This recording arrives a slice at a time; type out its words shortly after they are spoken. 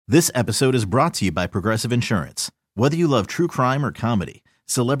This episode is brought to you by Progressive Insurance. Whether you love true crime or comedy,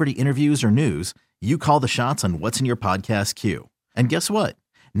 celebrity interviews or news, you call the shots on what's in your podcast queue. And guess what?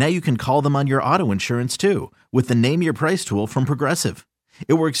 Now you can call them on your auto insurance too with the Name Your Price tool from Progressive.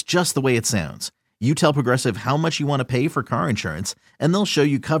 It works just the way it sounds. You tell Progressive how much you want to pay for car insurance, and they'll show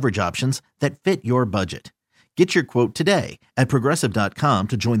you coverage options that fit your budget. Get your quote today at Progressive.com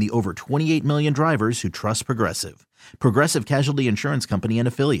to join the over 28 million drivers who trust Progressive. Progressive Casualty Insurance Company and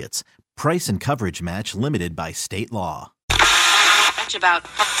Affiliates. Price and coverage match limited by state law. That's about...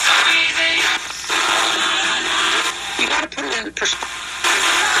 You gotta put it in perspective.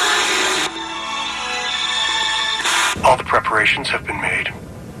 All the preparations have been made.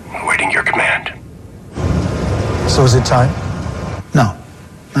 Awaiting your command. So is it time? No,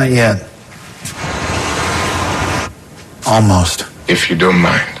 not yet. Almost. If you don't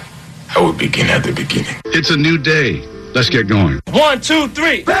mind, I will begin at the beginning. It's a new day. Let's get going. 1, 2,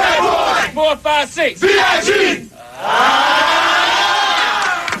 3. Bad boy. 4, 5, 6. B.I.G.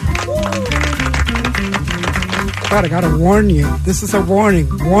 God, I gotta warn you. This is a warning.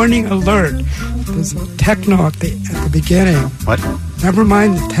 Warning alert. There's a techno at the beginning. What? Never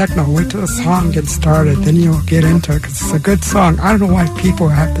mind the techno. Wait till the song gets started. Then you'll get into it because it's a good song. I don't know why people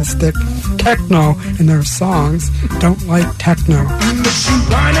have to stick techno in their songs. Don't like techno. She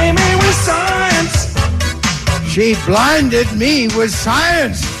blinded me with science. She blinded me with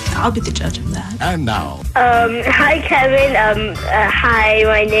science. I'll be the judge of that. And now. Hi, Kevin. Hi,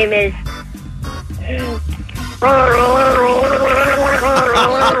 my name is...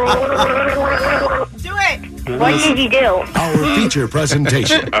 Do it! What did you do? Our feature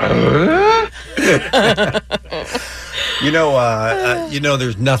presentation.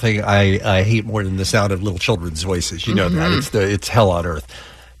 There's nothing I hate more than the sound of little children's voices. You know that. It's hell on earth.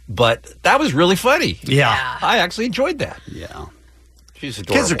 But that was really funny. Yeah. I actually enjoyed that. Yeah. She's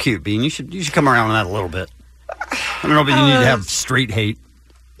adorable. Kids are cute, Bean. You should come around on that a little bit. I don't know, but you need to have straight hate.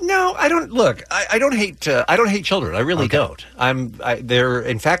 No, I don't. Look, I don't hate. I don't hate children. I really don't.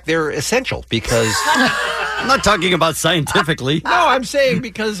 They're essential because I'm not talking about scientifically. No, I'm saying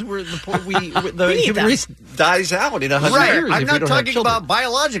because the human race dies out in 100 years. I'm not talking about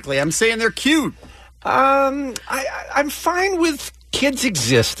biologically. I'm saying they're cute. I'm fine with kids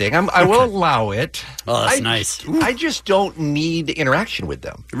existing. I will allow it. Oh, that's nice. I just don't need interaction with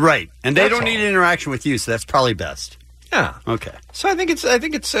them. Right, and they don't need interaction with you, so that's probably best. Yeah. Okay. So I think it's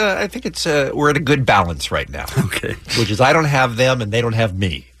we're at a good balance right now. Okay. Which is I don't have them and they don't have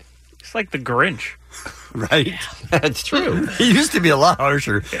me. It's like the Grinch. Right. That's true. He used to be a lot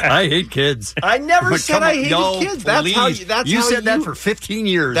harsher. I hate kids. I never said I hated kids. That's how you said that for 15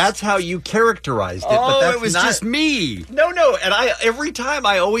 years. That's how you characterized it. Oh, but it was just me. No. And every time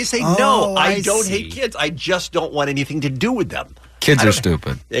I always say no. I don't hate kids. I just don't want anything to do with them. Kids are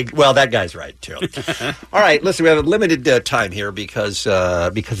stupid. Well, that guy's right, too. All right, listen, we have a limited time here because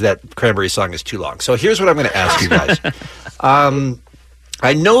that Cranberry song is too long. So here's what I'm going to ask you guys.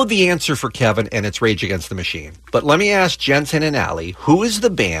 I know the answer for Kevin, and it's Rage Against the Machine. But let me ask Jensen and Allie, who is the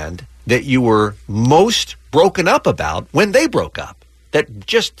band that you were most broken up about when they broke up? That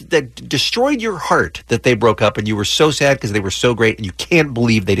destroyed your heart that they broke up, and you were so sad because they were so great, and you can't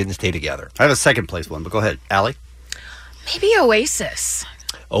believe they didn't stay together. I have a second place one, but go ahead. Allie? Maybe Oasis.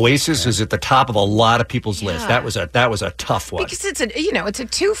 Oasis is at the top of a lot of people's list. That was a tough one. Because it's a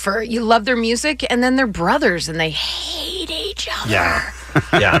twofer. You love their music, and then they're brothers, and they hate each other.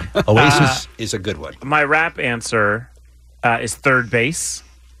 Yeah. Oasis is a good one. My rap answer is Third Base.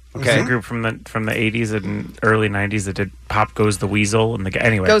 Okay. It's a group from the 80s and early 90s that did Pop Goes the Weasel.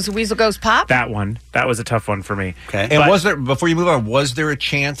 Anyway. Goes the Weasel, Goes Pop? That one. That was a tough one for me. Okay. And was there, before you move on, was there a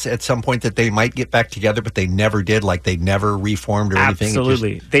chance at some point that they might get back together, but they never did? Like they never reformed or anything?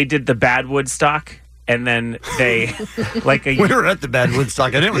 Absolutely. They did the Bad Woodstock, and then they... we were at the Bad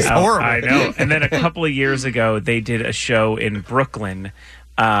Woodstock, and it was horrible. I know. And then a couple of years ago, they did a show in Brooklyn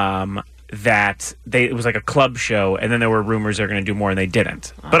it was like a club show, and then there were rumors they're going to do more, and they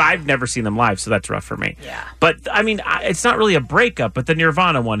didn't. But I've never seen them live, so that's rough for me. Yeah. But I mean, it's not really a breakup, but the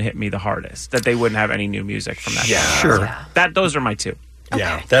Nirvana one hit me the hardest, that they wouldn't have any new music from that. Yeah, time. sure. Yeah. Those are my two. Okay.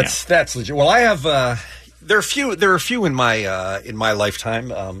 Yeah, that's legit. Well, I have. There are a few in my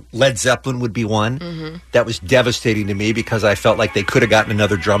lifetime. Led Zeppelin would be one. Mm-hmm. That was devastating to me because I felt like they could have gotten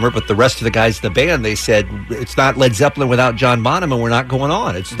another drummer, but the rest of the guys in the band, they said it's not Led Zeppelin without John Bonham, and we're not going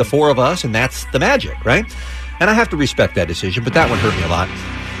on. It's the four of us, and that's the magic, right? And I have to respect that decision, but that one hurt me a lot.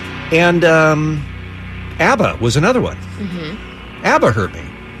 And ABBA was another one. Mm-hmm. ABBA hurt me.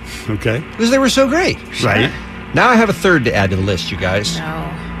 Okay. Because they were so great. Right. Now I have a third to add to the list, you guys.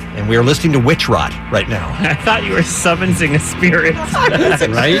 No. and we are listening to Witch Rot right now. I thought you were summoning a spirit.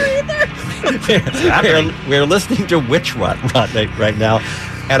 Right? We're listening to Witch Rot right now,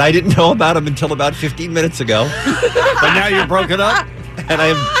 and I didn't know about them until about 15 minutes ago. But now you're broken up? And I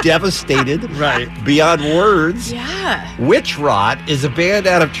am devastated beyond words. Yeah. Witch Rot is a band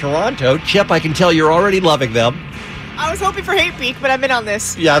out of Toronto. Chip, I can tell you're already loving them. I was hoping for Hate Beak, but I've been on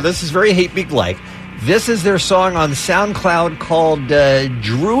this. Yeah, this is very Hate Beak-like. This is their song on SoundCloud called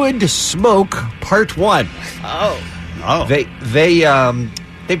Druid Smoke Part 1. Oh.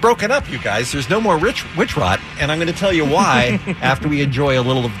 They've broken up, you guys. There's no more witch rot, and I'm going to tell you why after we enjoy a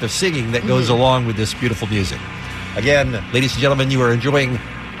little of the singing that goes along with this beautiful music. Again, ladies and gentlemen, you are enjoying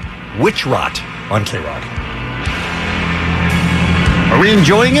Witch Rot on K-Rock. Are we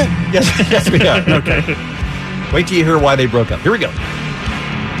enjoying it? Yes, we are. Okay. Wait till you hear why they broke up. Here we go.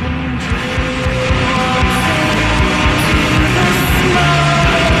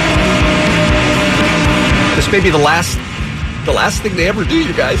 This may be the last thing they ever do,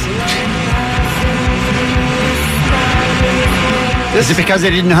 you guys. Is it because they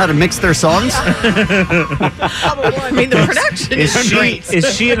didn't know how to mix their songs? I mean, the production is great.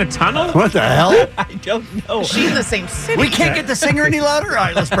 Is she in a tunnel? What the hell? I don't know. She's in the same city. We can't get the singer any louder? All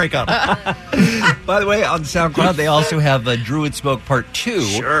right, let's break up. By the way, on SoundCloud, they also have Druid Smoke Part 2.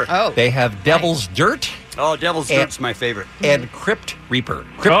 Sure. Oh. They have Devil's Dirt. Oh, Devil's Dirt's my favorite. And Crypt Reaper.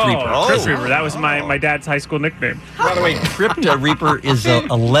 Crypt Reaper. That was my dad's high school nickname. By the way, Crypt Reaper is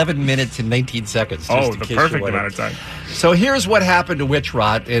 11 minutes and 19 seconds. Oh, the perfect amount of time. So here's what happened to Witch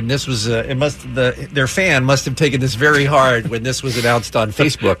Rot, and this was their fan must have taken this very hard when this was announced on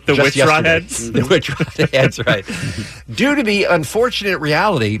Facebook. The just Witch Rot yesterday. heads. The Witch Rot heads, right? Due to the unfortunate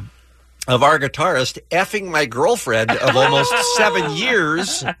reality of our guitarist effing my girlfriend of almost 7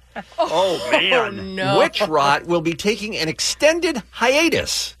 years. Oh, man. No. Witch Rot will be taking an extended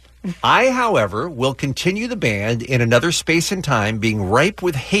hiatus. I, however, will continue the band in another space and time, being ripe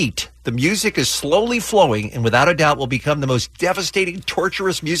with hate. The music is slowly flowing and without a doubt will become the most devastating,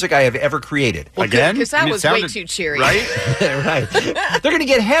 torturous music I have ever created. Well, again? Because that I mean, was sounded, way too cheery. Right? Right. They're going to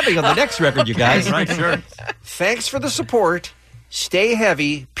get heavy on the next record, you guys. Right, sure. Thanks for the support. Stay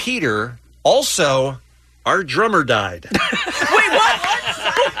heavy, Peter. Also, our drummer died. Wait, what?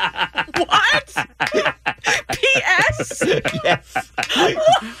 What? P.S.? Yes.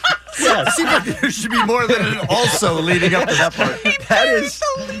 Yeah, it seems like there should be more than an also leading up to that part.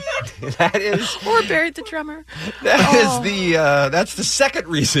 That is Or buried the drummer. That's the second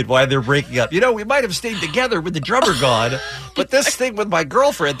reason why they're breaking up. You know, we might have stayed together with the drummer gone, but this thing with my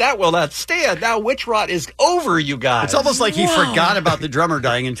girlfriend, that will not stand. Now Witch Rot is over, you guys. It's almost like he forgot about the drummer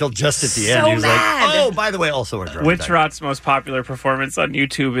dying until just at the end. He was mad. like, oh, by the way, also our drummer Witch died. Rot's most popular performance on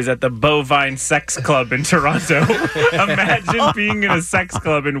YouTube is at the Bovine Sex Club in Toronto. Imagine being in a sex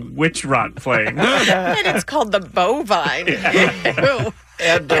club and Witch Rot playing. And it's called the Bovine. Ew.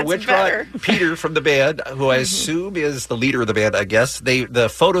 And That's Witch better. Rot, Peter from the band, who I assume is the leader of the band, I guess. The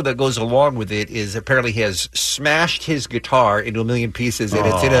photo that goes along with it is apparently he has smashed his guitar into a million pieces, and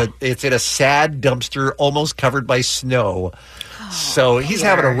it's in a sad dumpster, almost covered by snow. So he's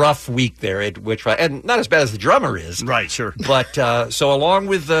having a rough week there at Witch Rot, and not as bad as the drummer is. Right, sure. But so along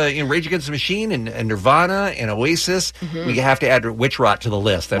with Rage Against the Machine and Nirvana and Oasis, we have to add Witch Rot to the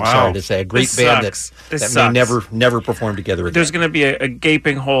list. I'm sorry to say, a great This band sucks. that This may sucks. never perform together again. There's going to be a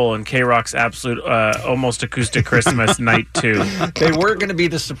gaping hole in K-Rock's absolute almost acoustic Christmas night 2. They were going to be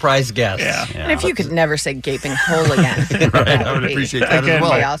the surprise guests. Yeah. And if you could never say gaping hole again. Right, I would appreciate that Again, as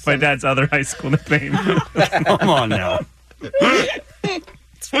well. awesome. my dad's other high school nickname. Come on now.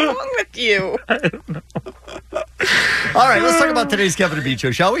 What's wrong with you? All right, let's talk about today's Kevin and Bean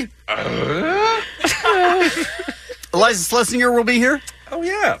Show, shall we? Eliza Schlesinger will be here, Oh,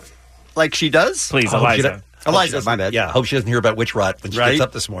 yeah. like she does. Please, I hope she Eliza. Eliza, my bad. Yeah, I hope she doesn't hear about Witch Rot when she Right? gets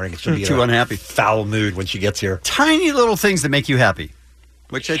up this morning. She'll be in Too a unhappy. foul mood when she gets here. Tiny little things that make you happy,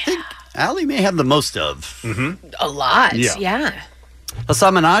 which I think Allie may have the most of. A lot. Yeah. Yeah.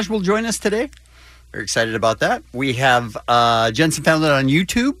 Hassan Minaj will join us today. Very excited about that. We have Jensen found it on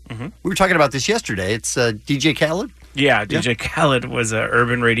YouTube. We were talking about this yesterday. It's DJ Khaled. Yeah, DJ Khaled was an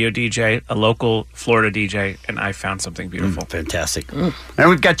urban radio DJ, a local Florida DJ, and I found something beautiful. Fantastic. And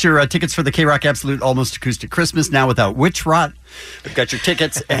we've got your tickets for the K-Rock Absolute Almost Acoustic Christmas, now without Witch Rot. We've got your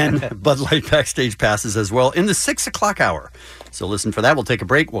tickets and Bud Light backstage passes as well in the 6 o'clock hour. So listen for that. We'll take a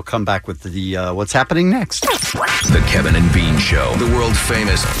break. We'll come back with the what's happening next. The Kevin and Bean Show, the world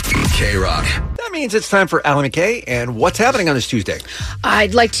famous K-Rock. That means it's time for Alan McKay and what's happening on this Tuesday.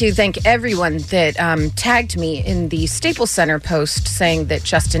 I'd like to thank everyone that tagged me in the Staples Center post saying that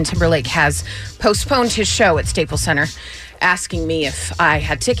Justin Timberlake has postponed his show at Staples Center. asking me if I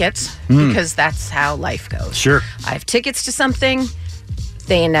had tickets because that's how life goes. Sure. I have tickets to something,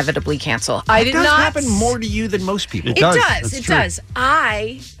 they inevitably cancel. I did does not happen more to you than most people. It does.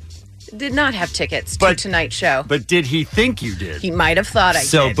 I did not have tickets to tonight's show. But did he think you did? He might have thought I did.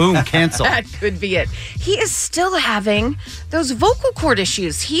 So, boom, cancel. That could be it. He is still having those vocal cord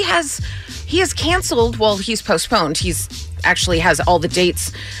issues. He has canceled, well, he's postponed. He's actually has all the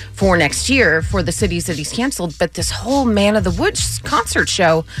dates for next year for the cities that he's canceled. But this whole Man of the Woods concert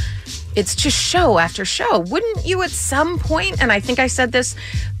show, it's just show after show. Wouldn't you at some point, and I think I said this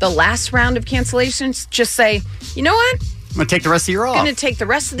the last round of cancellations, just say, you know what? I'm going to take the rest of the year off. Going to take the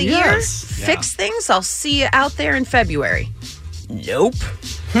rest of the year, fix things. I'll see you out there in February. Nope.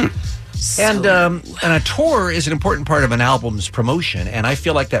 And a tour is an important part of an album's promotion, and I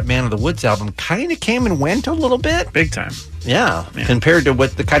feel like that Man of the Woods album kind of came and went a little bit. Big time. Yeah, compared to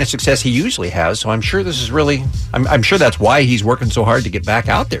what the kind of success he usually has. So I'm sure this is really, I'm sure that's why he's working so hard to get back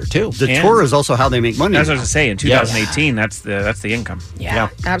out there, too. The tour is also how they make money. That's what I was going to say. In 2018, that's the income. Yeah,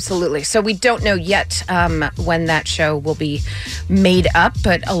 absolutely. So we don't know yet when that show will be made up,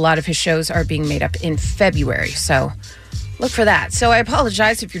 but a lot of his shows are being made up in February. So look for that. So I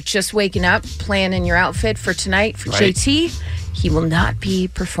apologize if you're just waking up, planning your outfit for tonight for JT. He will not be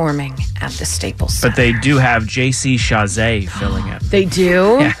performing at the Staples Center. But they do have JC Chazé filling it. They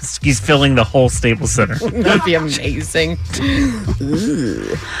do? Yes, he's filling the whole Staples Center. That'd be amazing.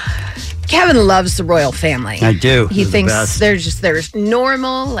 Kevin loves the royal family. I do. He thinks there's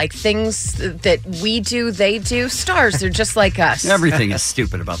normal, like things that we do, they do. Stars, they're just like us. Everything is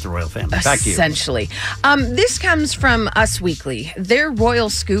stupid about the royal family. Back to you. Essentially. This comes from Us Weekly. Their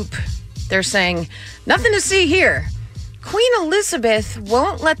royal scoop, they're saying, nothing to see here. Queen Elizabeth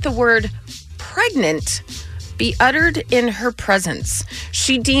won't let the word pregnant be uttered in her presence.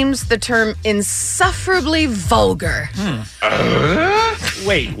 She deems the term insufferably vulgar.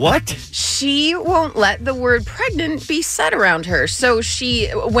 Wait, what? She won't let the word pregnant be said around her. So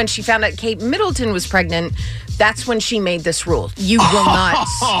when she found out Kate Middleton was pregnant, that's when she made this rule. You will not.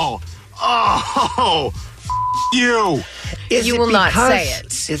 You. You will not say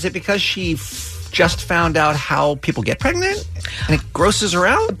it. Is it because she just found out how people get pregnant and it grosses her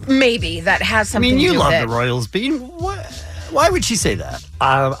out? Maybe that has something to do with it. You love the royals, Bean. Why would she say that?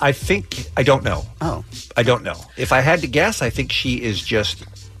 I don't know. Oh. I don't know. If I had to guess, I think she's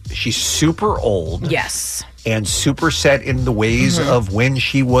super old. Yes. And super set in the ways of when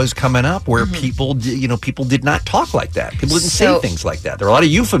she was coming up, where people did not talk like that. People didn't say things like that. There are a lot of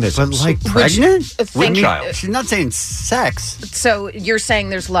euphemisms. But like pregnant? With child. She's not saying sex. So you're saying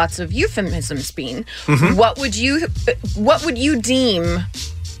there's lots of euphemisms, Bean. What would you deem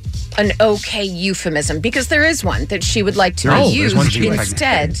an okay euphemism? Because there is one that she would like to be used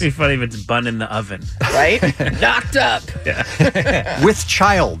instead. It'd be funny if it's bun in the oven. Right? Knocked up. Yeah. With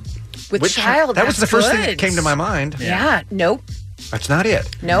child. With child. That was the first thing good. that came to my mind. Yeah. Nope. That's not it.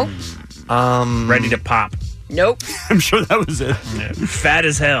 Nope. Ready to pop. Nope. I'm sure that was it. Yeah. Fat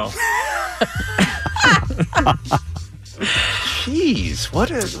as hell. Jeez, what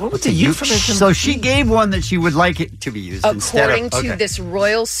was the euphemism? So she gave one that she would like it to be used according to this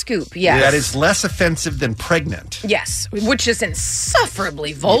royal scoop. Yes, that is less offensive than pregnant. Yes, which is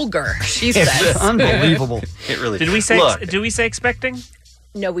insufferably vulgar. She says, "Unbelievable." It really. Did we say expecting?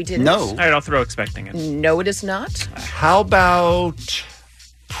 No, we didn't. No. All right, I'll throw expecting it. No, it is not. How about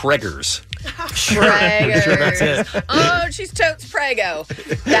preggers? Preggers. Sure that's it. Oh, she's totes prego.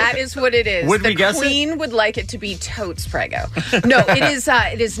 That is what it is. Would we guess The queen would like it to be totes prego. No, it is.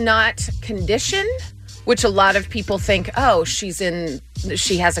 It is not condition, which a lot of people think. Oh, she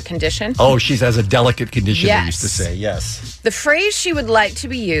has a condition. Oh, she has a delicate condition. Yes. They used to say yes. The phrase she would like to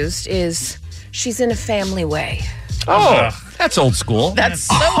be used is she's in a family way. Oh, that's old school. That's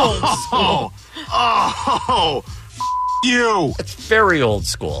so old school. You. It's very old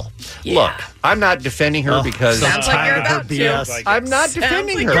school. Yeah. Look, I'm not defending her because sounds like you're about to. I'm not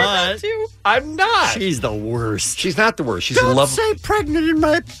defending her. I'm not. She's the worst. She's not the worst. She's Don't a lovely. say pregnant in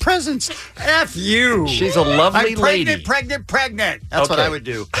my presence. F you. She's a lovely I'm lady. Pregnant. That's what I would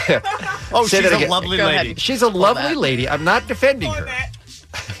do. Oh, she's a lovely lady. She's a lovely lady. I'm not defending her.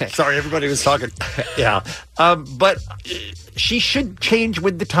 Sorry, everybody was talking. Yeah. But she should change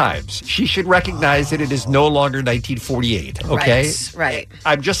with the times. She should recognize that it is no longer 1948. Okay? Right.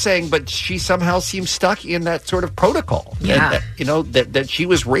 I'm just saying, but she somehow seems stuck in that sort of protocol. Yeah. That she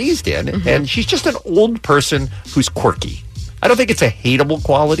was raised in. And she's just an old person who's quirky. I don't think it's a hateable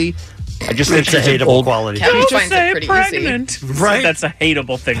quality. I just think it's a hateable quality. Kevin Don't finds say it pretty pregnant. Right? That's a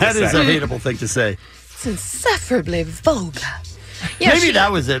hateable thing That to say. is a hateable thing to say. It's insufferably vulgar. Yeah, Maybe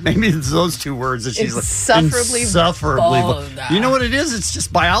that was it. Maybe it's those two words that she's insufferably insufferably. bold. You know what it is? It's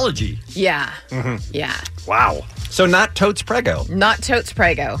just biology. Yeah. Mm-hmm. Yeah. Wow. So not totes prego. Not totes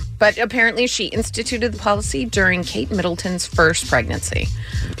prego. But apparently she instituted the policy during Kate Middleton's first pregnancy.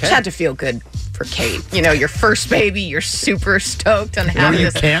 Okay. Which had to feel good for Kate. You know, your first baby, you're super stoked on having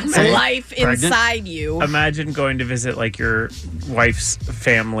this life inside you. Imagine going to visit like your wife's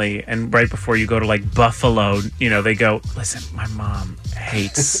family, and right before you go to like Buffalo, you know, they go, listen, my mom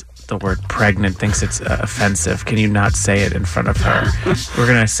hates the word pregnant, thinks it's offensive. Can you not say it in front of her? We're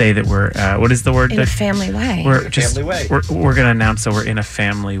going to say that we're, what is the word? In a family way. We're going to announce that we're in a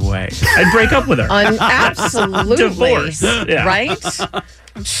family way. I'd break up with her. Absolutely. Divorce. Yeah. Right?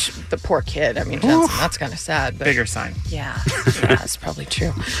 The poor kid. I mean, that's kind of sad. But bigger sign. Yeah, that's probably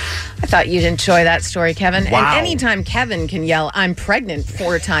true. I thought you'd enjoy that story, Kevin. Wow. And anytime Kevin can yell, I'm pregnant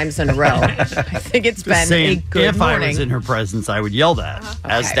 4 times in a row, I think it's been Saying, a good if morning. I was in her presence, I would yell that,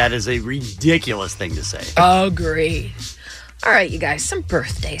 as that is a ridiculous thing to say. Agreed. All right, you guys, some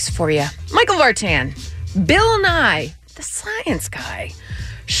birthdays for you. Michael Vartan, Bill Nye, the science guy,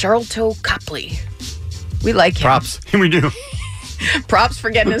 Charlton Copley. We like him. Props. We do. Props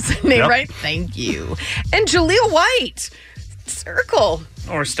for getting his name Yep. right. Thank you. And Jaleel White, Circle.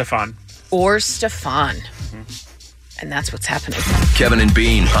 Or Stefan. And that's what's happening. Kevin and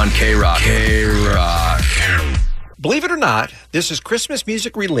Bean on K-Rock. K-Rock. Believe it or not, this is Christmas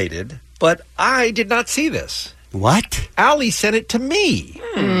music related, but I did not see this. What? Allie sent it to me.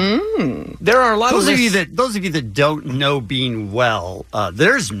 There are a lot Those of of you lists. that don't know Bean well,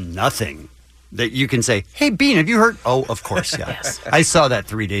 there's nothing that you can say, hey, Bean, have you heard? Oh, of course, yeah. Yes. I saw that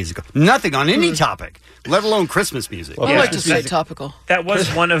 3 days ago. Nothing on any topic, let alone Christmas music. I like to stay topical. That was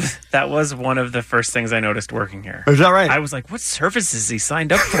one of the first things I noticed working here. Is that right? I was like, what services he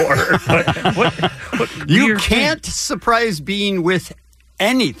signed up for? what You weird can't surprise Bean with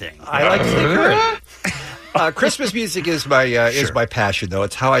anything. I like to stay current. Christmas music is my passion, though.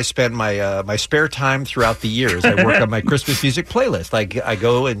 It's how I spend my spare time throughout the years. I work on my Christmas music playlist. I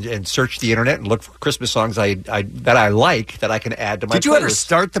go and search the internet and look for Christmas songs that I like that I can add to my playlist. Did you ever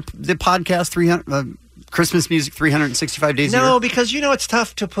start the podcast 300 Christmas music 365 days a year? No, because it's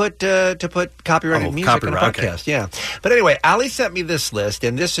tough to put copyrighted music on a podcast. Okay. Yeah, but anyway, Ali sent me this list,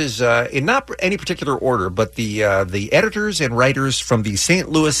 and this is in not any particular order, but the editors and writers from the St.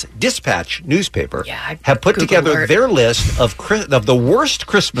 Louis Dispatch newspaper have put together their list of the worst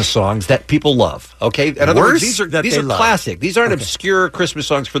Christmas songs that people love. Okay, in other words, these are classic. These aren't obscure Christmas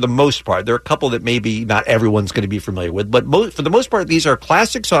songs for the most part. There are a couple that maybe not everyone's going to be familiar with, but for the most part, these are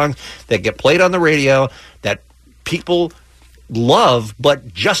classic songs that get played on the radio that people love,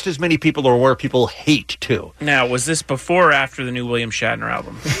 but just as many people are aware people hate too. Now, was this before or after the new William Shatner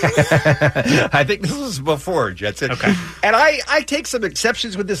album? I think this was before, Jetson. Okay. And I take some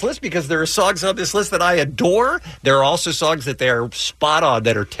exceptions with this list because there are songs on this list that I adore. There are also songs that they are spot on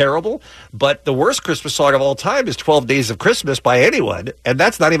that are terrible. But the worst Christmas song of all time is 12 Days of Christmas by anyone. And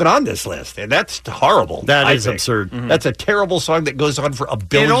that's not even on this list. And that's horrible. That I is think. absurd. Mm-hmm. That's a terrible song that goes on for a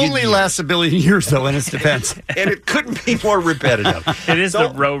billion It only years. lasts a billion years, though, in its defense. And it couldn't be more repetitive. It is the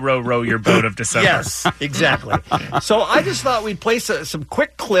row, row, row your boat of December. Yes, exactly. So I just thought we'd play some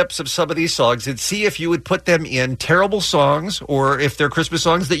quick clips of some of these songs and see if you would put them in terrible songs or if they're Christmas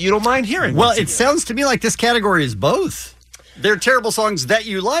songs that you don't mind hearing. Well, it sounds to me like this category is both. They're terrible songs that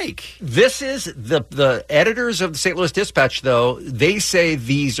you like. This is the editors of the St. Louis Dispatch, though. They say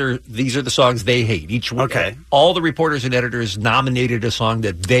these are the songs they hate. Each one. Okay. All the reporters and editors nominated a song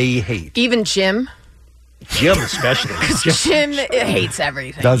that they hate. Even Jim especially. Jim hates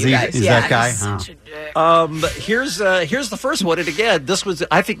everything. Does you he? guys. Is Yeah, that guy? he's such a dick. Here's the first one, and again,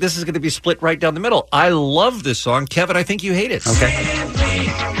 I think this is going to be split right down the middle. I love this song, Kevin. I think you hate it. Okay.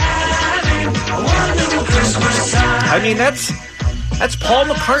 I mean, that's Paul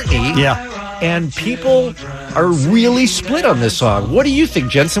McCartney. Yeah. And people are really split on this song. What do you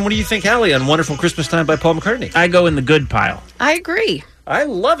think, Jensen? What do you think, Allie, on Wonderful Christmas Time by Paul McCartney? I go in the good pile. I agree. I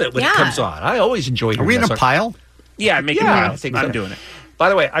love it when it comes on. I always enjoy it. Are we in a pile? Yeah, I'm making I it. think I'm so. doing it. By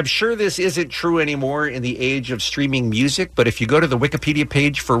the way, I'm sure this isn't true anymore in the age of streaming music, but if you go to the Wikipedia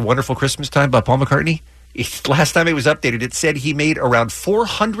page for Wonderful Christmas Time by Paul McCartney, last time it was updated, it said he made around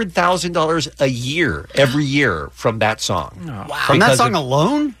 $400,000 a year, every year, from that song. Wow. From that song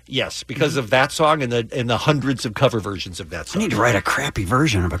alone? Yes, because of that song and the hundreds of cover versions of that I song. need to write a crappy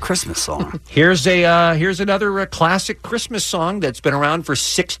version of a Christmas song. Here's another classic Christmas song that's been around for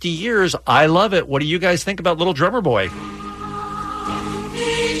 60 years. I love it. What do you guys think about Little Drummer Boy?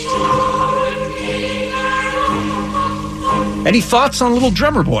 Any thoughts on Little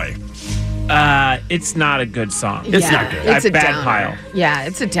Drummer Boy? It's not a good song. It's not good. It's a bad downer. pile. Yeah,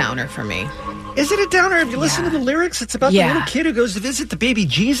 it's a downer for me. Is it a downer? Have you listened to the lyrics? It's about the little kid who goes to visit the baby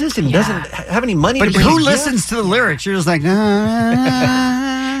Jesus and doesn't have any money But to bring who a gift? listens to the lyrics? You're just like,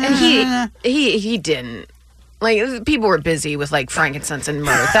 And he didn't. Like, people were busy with, like, frankincense and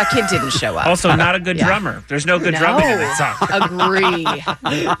myrrh. That kid didn't show up. Also, not a good drummer. There's no good drumming in that song. Agree.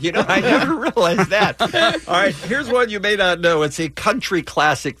 You know, I never realized that. All right, here's one you may not know. It's a country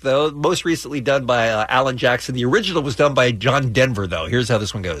classic, though, most recently done by Alan Jackson. The original was done by John Denver, though. Here's how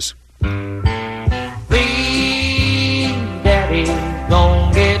this one goes. Daddy,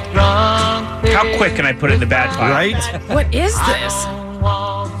 don't get drunk. How quick can I put it in the bad pile? Right? What is this?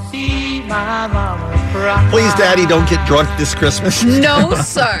 Please, Daddy, don't get drunk this Christmas. No,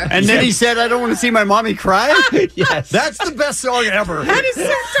 sir. And then he said, I don't want to see my mommy cry? Yes. That's the best song ever. That is so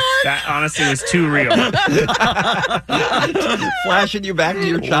dark. That honestly was too real. Flashing you back to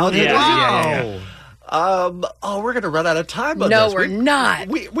your childhood. Yeah. We're going to run out of time on No, this. we're not.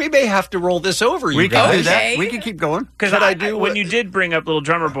 We may have to roll this over, you We guys. can do that. We can keep going. Because when you did bring up Little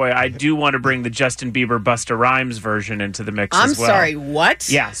Drummer Boy, I do want to bring the Justin Bieber Busta Rhymes version into the mix I'm as well. sorry, what?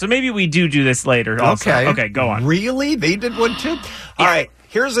 Yeah, so maybe we do this later also. Okay, go on. Really? They did one too? All right.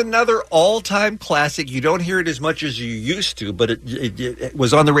 Here's another all-time classic. You don't hear it as much as you used to, but it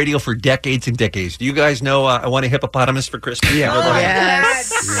was on the radio for decades and decades. Do you guys know I Want a Hippopotamus for Christmas? Yeah. Oh,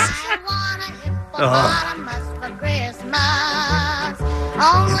 yes.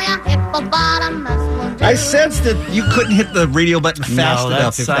 I sensed that you couldn't hit the radio button fast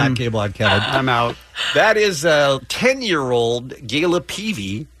enough if that came on, Kevin. I'm out. That is 10-year-old Gayla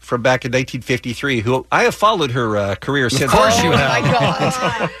Peavy from back in 1953, who I have followed her career since. Of course you Oh, have. my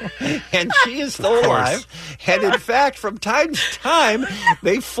God. And she is still alive. And in fact, from time to time,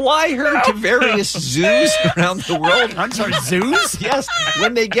 they fly her to various zoos around the world. I'm sorry, zoos? Yes,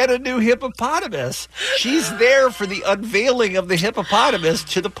 when they get a new hippopotamus. She's there for the unveiling of the hippopotamus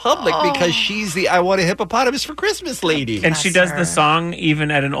to the public because she's the I Want a Hippopotamus for Christmas lady. And she does the song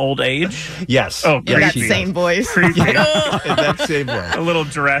even at an old age? Yes. Oh, In that creepy. same voice. Creepy. In that same way. A little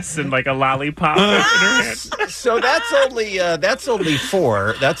dress and like a lollipop in her hand. So that's only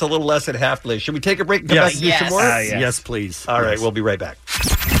 4. That's a little less than half delay. Should we take a break and come back and do some more? Yes, please. All right, we'll be right back.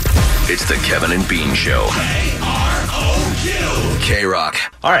 It's the Kevin and Bean Show. K-Rock.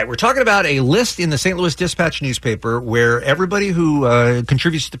 All right, we're talking about a list in the St. Louis Dispatch newspaper where everybody who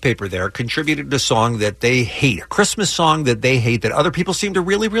contributes to the paper there contributed a song that they hate, a Christmas song that they hate that other people seem to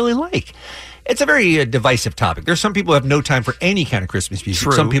really, really like. It's a very divisive topic. There's some people who have no time for any kind of Christmas music.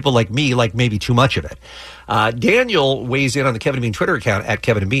 True. Some people like me like maybe too much of it. Daniel weighs in on the Kevin and Bean Twitter account at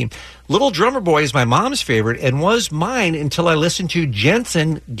Kevin and Bean. Little Drummer Boy is my mom's favorite and was mine until I listened to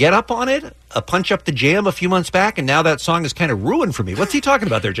Jensen Get Up on It, Punch Up the Jam a few months back, and now that song is kind of ruined for me. What's he talking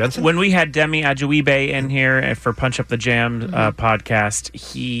about there, Jensen? When we had Demi Ajuibe in here for Punch Up the Jam podcast,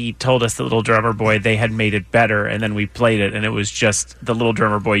 he told us that Little Drummer Boy, they had made it better, and then we played it, and it was just the Little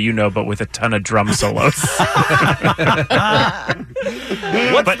Drummer Boy you know, but with a ton of drum solos.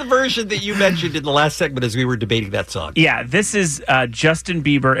 What's the version that you mentioned in the last segment as we were debating that song? Yeah, this is Justin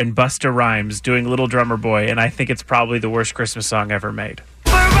Bieber and Busta Rhymes doing Little Drummer Boy, and I think it's probably the worst Christmas song ever made.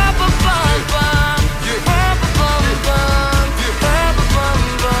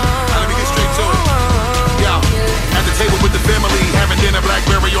 With the family, having dinner,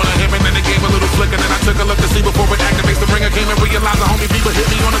 Blackberry on a him, and then they gave a little flick, and then I took a look to see before it activates the ringer. Came and realized the homie people hit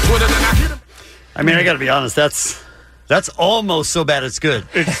me on the Twitter, then I hit him. I mean, I got to be honest. That's almost so bad it's good.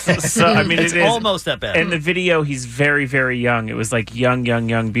 So, I mean, it's it is almost that bad. In the video, he's very, very young. It was like young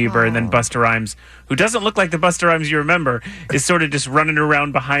Bieber, and then Busta Rhymes, who doesn't look like the Busta Rhymes you remember, is sort of just running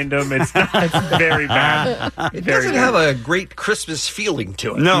around behind him. It's very bad. It doesn't have a great Christmas feeling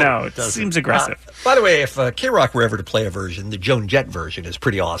to it. No, it seems aggressive. By the way, if K-Rock were ever to play a version, the Joan Jett version is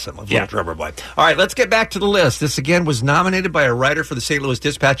pretty awesome of Little Drummer Boy. All right, let's get back to the list. This, again, was nominated by a writer for the St. Louis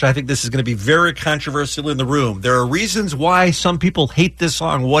Dispatch. I think this is going to be very controversial in the room. There are reasons why some people hate this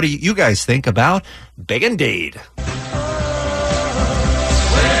song. What do you guys think about Band-Aid?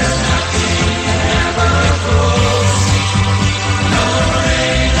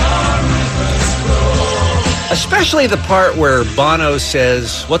 Especially the part where Bono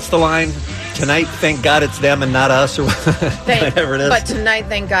says, what's the line? Tonight, thank God it's them and not us, or whatever it is. But tonight,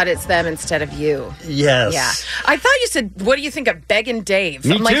 thank God it's them instead of you. Yes. Yeah. I thought you said, what do you think of Beggin' Dave?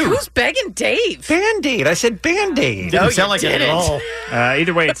 Me I'm like, too. who's Beggin' Dave? Band-Aid. I said Band-Aid. Didn't sound like it at all.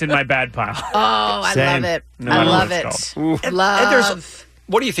 Either way, it's in my bad pile. Oh, I Same. love it. No I matter love what it. it's called. Love. And there's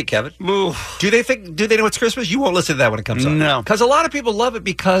What do you think, Kevin? Do they know it's Christmas? You won't listen to that when it comes on. No. Because a lot of people love it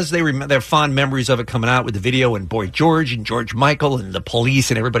because they have fond memories of it coming out with the video and Boy George and George Michael and the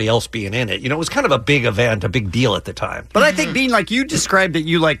Police and everybody else being in it. You know, it was kind of a big event, a big deal at the time. But I think, Bean, like you described that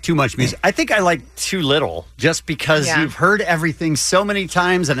you like too much music. I think I like too little just because you've heard everything so many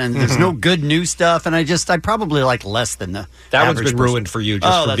times and then there's no good new stuff. And I probably like less than the That one's average been person. ruined for you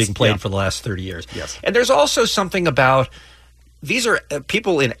just for being played for the last 30 years. Yes. And there's also something about these are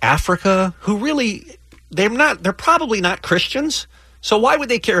people in Africa who really, they're probably not Christians. So why would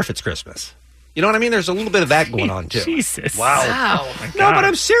they care if it's Christmas? You know what I mean? There's a little bit of that going on, too. Jesus. Wow. No, but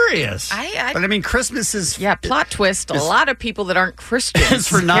I'm serious. But I mean, Christmas is... Yeah, plot twist. A lot of people that aren't Christians It's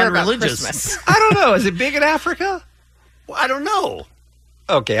for care about non-religious. Christmas. I don't know. Is it big in Africa? Well, I don't know.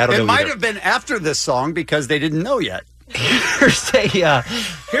 Okay, I don't know. It might either. have been after this song because they didn't know yet. Here's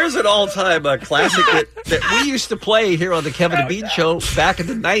an all-time classic that we used to play here on the Kevin and Bean Show back in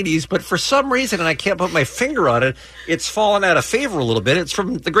the 90s, but for some reason, and I can't put my finger on it, it's fallen out of favor a little bit. It's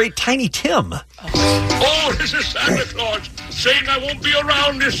from the great Tiny Tim. Oh, this is Santa Claus saying I won't be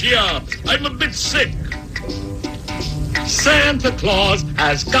around this year. I'm a bit sick. Santa Claus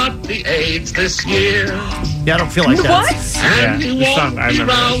has got the AIDS this year. Yeah, I don't feel like that. What? And he won't be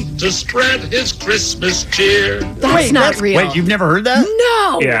around to spread his Christmas cheer. That's not real. Wait, you've never heard that?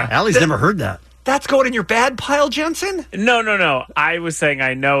 No. Yeah. Allie's never heard that. That's going in your bad pile, Jensen? No. I was saying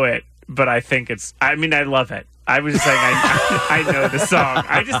I know it, but I think I love it. I was just saying I know the song.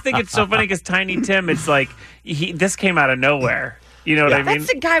 I just think it's so funny because Tiny Tim, it's like, this came out of nowhere. You know what I mean?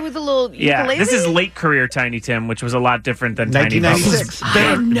 That's the guy with the little ukulele? This is late career Tiny Tim, which was a lot different than 1996. I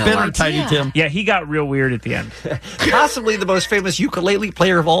had no Bitter idea. Tiny Tim. Yeah, he got real weird at the end. Possibly the most famous ukulele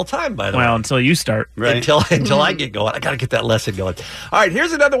player of all time, by the way. Well, until you start. Right. Until I get going. I got to get that lesson going. All right,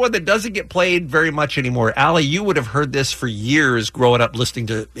 here's another one that doesn't get played very much anymore. Allie, you would have heard this for years growing up listening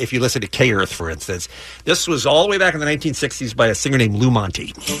to, if you listen to K-Earth, for instance. This was all the way back in the 1960s by a singer named Lou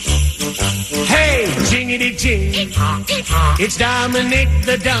Monte. Hey, jingity jing. It's Dominic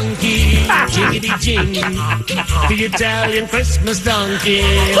the donkey. Jingity jing. The Italian Christmas donkey.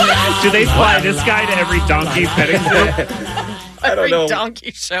 Do they fly this guy to every donkey petting zoo? I don't know.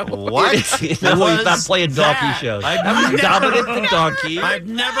 Donkey show. What? No, he's not playing donkey shows. Dominic the donkey. I've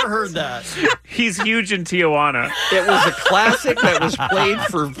never heard that. He's huge in Tijuana. It was a classic that was played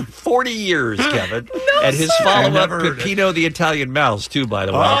for 40 years, Kevin. And his follow-up, Peppino the Italian Mouse, too, by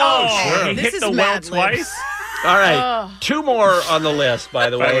the way. He This hit is the well Mad Libs. twice. All right, two more on the list,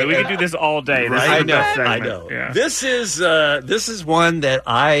 by the By the way. way, we could do this all day. This is I the know, best I segment. know. Yeah. This is one that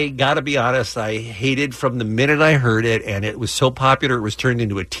I gotta be honest, I hated from the minute I heard it, and it was so popular. It was turned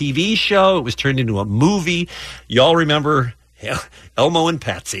into a TV show. It was turned into a movie. Y'all remember Elmo and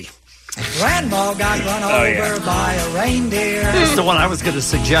Patsy? Grandma got run over by a reindeer. This is the one I was going to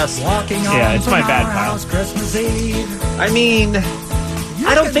suggest. Walking Yeah, on it's my from bad our pile. house Christmas Eve. I mean,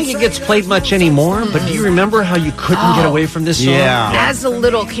 I don't think it gets played much anymore, but do you remember how you couldn't get away from this song? Yeah. As a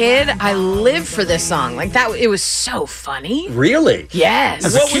little kid, I lived for this song. Like that, it was so funny. Really? Yes.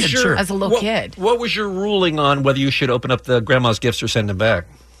 As a kid, sure. As a little kid. What was your ruling on whether you should open up the grandma's gifts or send them back?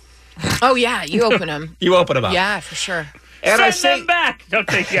 Oh yeah, you open them. You open them up. Yeah, for sure. And Send them back. Don't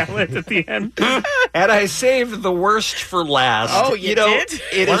they yell it at the end? And I saved the worst for last. Oh, you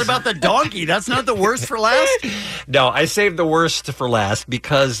did? What about the donkey? That's not the worst for last? No, I saved the worst for last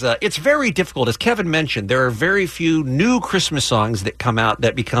because it's very difficult. As Kevin mentioned, there are very few new Christmas songs that come out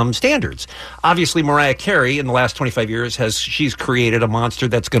that become standards. Obviously, Mariah Carey in the last 25 years she's created a monster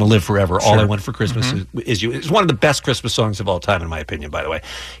that's going to live forever. All I Want for Christmas is You. It's one of the best Christmas songs of all time, in my opinion, by the way.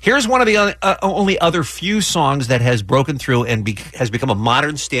 Here's one of the only other few songs that has broken through and has become a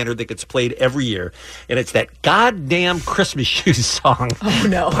modern standard that gets played every year, and it's that goddamn Christmas Shoes song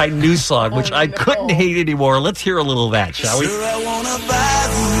by New Song, which I couldn't hate anymore. Let's hear a little of that, shall we? Sure, I wanna buy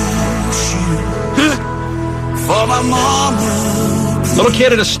them shoes for my mama. Little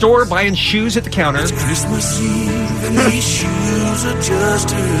kid at a store buying shoes at the counter. Christmas Eve and these shoes are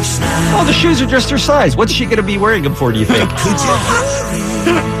just her size. Oh, the shoes are just her size. What's she going to be wearing them for, do you think? Could you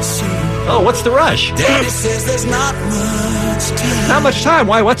hurry, sir? Oh, what's the rush? Daddy says there's not much time. Not much time.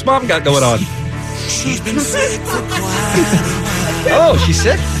 Why? What's Mom got going on? She's been sick for quite a while. Oh, she's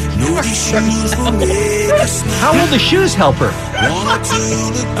sick? No, these shoes will make her smile. How will the shoes help her? Wanna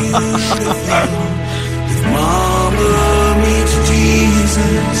do the beautiful. If Mama meets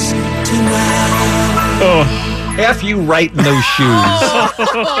Jesus tonight. Oh, F you right in those shoes.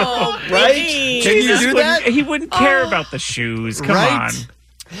 Right? Can you do that? He wouldn't care about the shoes. Come Right? on.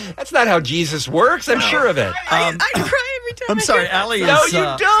 That's not how Jesus works. I'm sure of it. I cry every time. I'm sorry, Allie is... No, you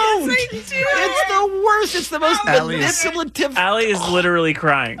don't. don't. It's the worst. It's the most manipulative. Allie is literally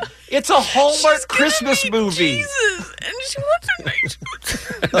crying. It's a Hallmark Christmas movie. Jesus, and she wants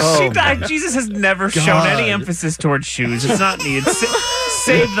Jesus has never shown any emphasis towards shoes. It's not needed.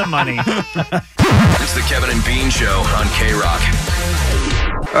 Save the money. It's the Kevin and Bean Show on K-Rock.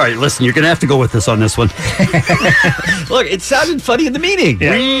 All right, listen, you're going to have to go with us on this one. Look, it sounded funny in the meeting.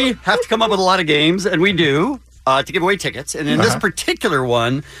 Yeah. We have to come up with a lot of games, and we do, to give away tickets. And in this particular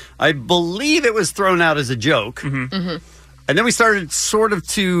one, I believe it was thrown out as a joke. Mm-hmm. And then we started sort of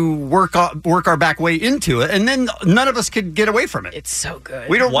to work our back way into it, and then none of us could get away from it. It's so good.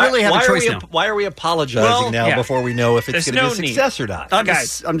 We don't really have a choice now. Why are we apologizing before we know if it's going to be a success or not?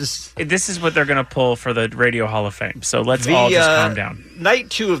 Guys, this is what they're going to pull for the Radio Hall of Fame. So let's all just calm down. Night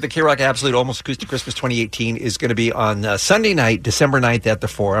 2 of the K-Rock Absolute Almost Acoustic Christmas 2018 is going to be on Sunday night, December 9th at the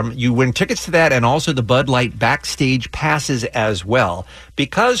Forum. You win tickets to that and also the Bud Light backstage passes as well.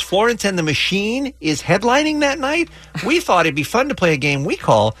 Because Florence and the Machine is headlining that night, we thought it'd be fun to play a game we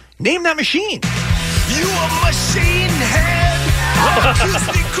call Name That Machine. You a machine head,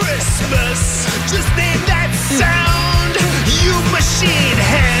 acoustic Christmas, just name that sound. You machine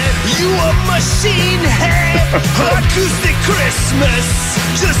head, you a machine head, acoustic Christmas,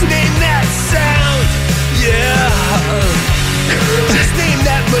 just name that sound. Yeah, just name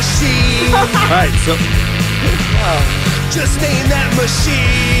that machine. All right, so just name that machine.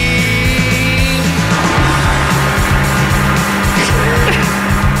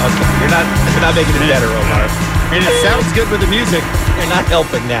 Okay, you're not making it better, Omar. And it sounds good with the music. You're not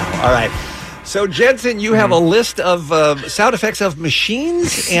helping now. All right. So, Jensen, you have a list of sound effects of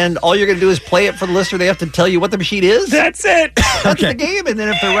machines, and all you're going to do is play it for the listener. They have to tell you what the machine is? That's it. That's the game. And then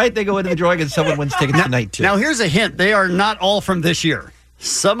if they're right, they go into the drawing, and someone wins tickets tonight, too. Now, here's a hint. They are not all from this year.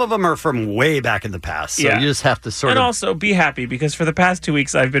 Some of them are from way back in the past. So you just have to sort and of... And also, be happy, because for the past 2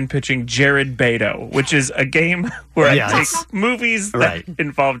 weeks, I've been pitching Jared Beto, which is a game where I take movies that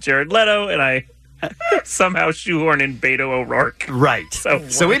involve Jared Leto, and I somehow shoehorn in Beto O'Rourke. Right.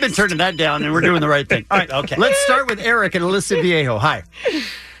 So we've been turning that down, and we're doing the right thing. All right, okay. Let's start with Eric and Alyssa Viejo. Hi.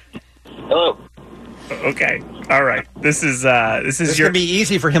 Hello. Okay. All right. This is going to be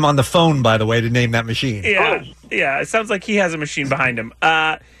easy for him on the phone, by the way, to name that machine. Yeah. Yeah. It sounds like he has a machine behind him.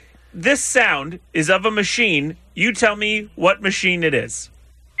 This sound is of a machine. You tell me what machine it is.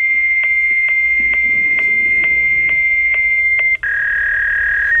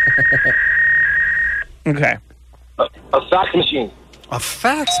 Okay. A fax machine. A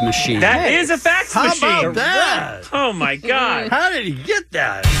fax machine. That is a fax machine. How about that? Oh, my God. How did he get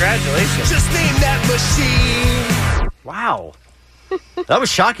that? Congratulations. Just name that machine. Wow. That was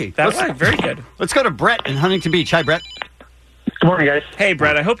shocking. That was very good. Let's go to Brett in Huntington Beach. Hi, Brett. Good morning, guys. Hey,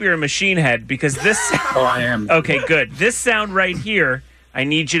 Brett, I hope you're a machine head, because this... Oh, I am. Okay, good. This sound right here, I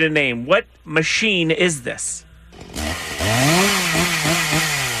need you to name. What machine is this?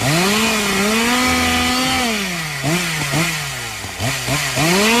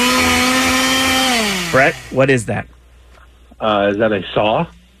 Brett, what is that? Is that a saw?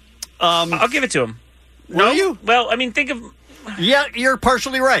 I'll give it to him. No, you? Well, I mean, think of... Yeah, you're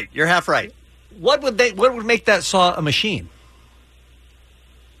partially right. You're half right. What would make that saw a machine?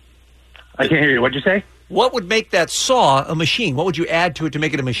 I can't hear you. What'd you say? What would make that saw a machine? What would you add to it to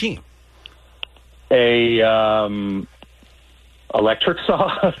make it a machine? A electric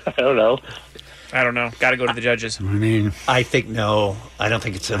saw? I don't know. Got to go to the judges. I think no. I don't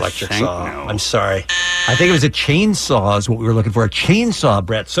think it's an electric saw. No. I'm sorry. I think it was a chainsaw is what we were looking for. A chainsaw,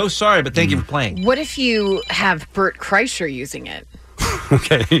 Brett. So sorry, but thank you for playing. What if you have Bert Kreischer using it?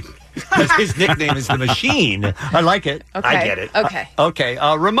 Okay. His nickname is the Machine. I like it. Okay. I get it. Okay. Okay.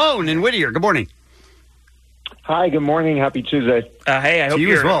 Ramon in Whittier. Good morning. Hi. Good morning. Happy Tuesday. Hey, I hope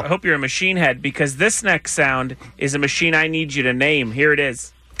you as well. I hope you're a machine head, because this next sound is a machine I need you to name. Here it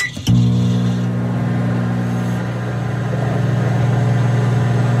is.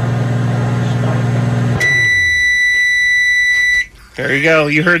 There you go.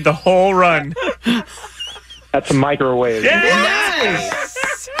 You heard the whole run. That's a microwave.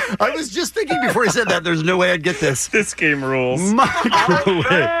 Yes! I was just thinking before he said that, there's no way I'd get this. This game rules. Microwave.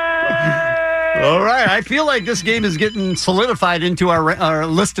 All right. I feel like this game is getting solidified into our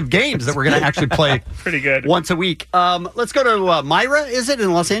list of games that we're going to actually play pretty good once a week. Let's go to Myra, is it,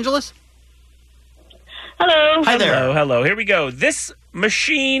 in Los Angeles? Hello. Hi there. Hello. Here we go. This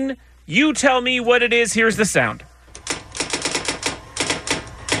machine, you tell me what it is. Here's the sound.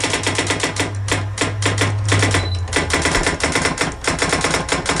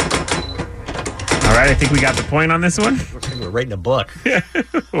 All right, I think we got the point on this one. Looks like we're writing a book.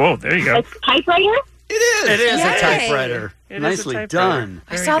 Oh, there you go. A typewriter? It is. It is Yay. a typewriter. Nicely done.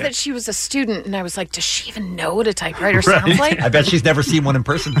 I saw that she was a student, and I was like, does she even know what a typewriter sounds like? I bet she's never seen one in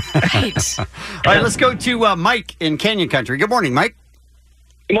person. Right. All right, let's go to Mike in Canyon Country. Good morning, Mike.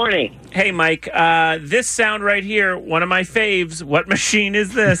 Good morning. Hey, Mike. This sound right here, one of my faves. What machine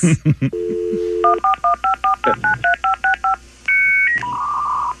is this?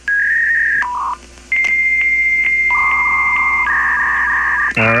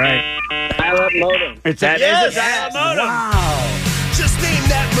 All right. Dial-up modem. That is a dial-up modem. Wow. Just name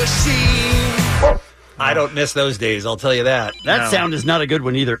that machine. I don't miss those days, I'll tell you that. That sound is not a good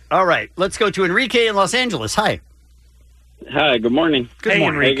one either. All right, let's go to Enrique in Los Angeles. Hi. Hi, good morning. Hey, How you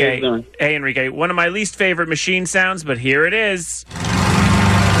guys Enrique. doing? Hey, Enrique. One of my least favorite machine sounds, but here it is.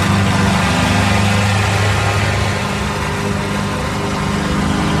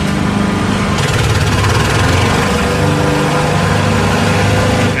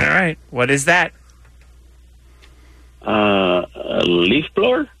 All right. What is that? A leaf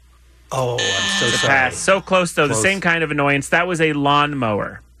blower? Oh, I'm so The sorry. pass. So close, though. Close. The same kind of annoyance. That was a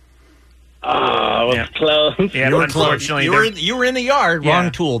lawnmower. Oh, Yeah. close. Yeah, You but were close. unfortunately, You were in the yard. Yeah.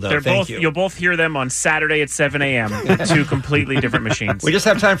 Wrong tool, though. They're Thank both, you. You'll both hear them on Saturday at 7 a.m. Two completely different machines. We just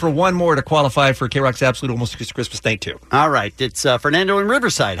have time for one more to qualify for K-Rock's Absolute Almost Christmas Thank You. All right, it's Fernando in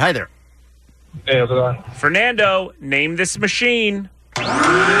Riverside. Hi there. Hey, how's it going? Fernando, name this machine. Could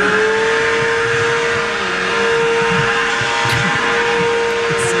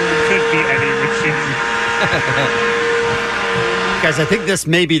be any machine. Guys, I think this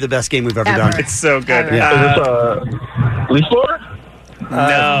may be the best game we've ever done. It's so good. Ever. Yeah. Is this a leaf blower?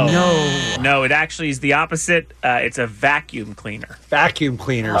 No. It actually is the opposite. It's a vacuum cleaner. Vacuum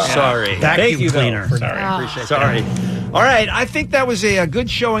cleaner. Sorry. Vacuum Thank you, though, cleaner. Fernando. Oh. Appreciate Sorry. that. All right. I think that was a good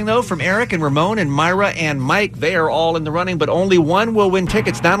showing, though, from Eric and Ramon and Myra and Mike. They are all in the running, but only one will win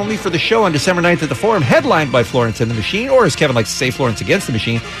tickets, not only for the show on December 9th at the Forum, headlined by Florence and the Machine, or as Kevin likes to say, Florence Against the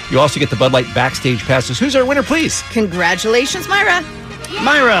Machine. You also get the Bud Light backstage passes. Who's our winner, please? Congratulations, Myra.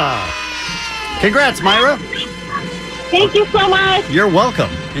 Myra. Congrats, Myra. Thank you so much. You're welcome.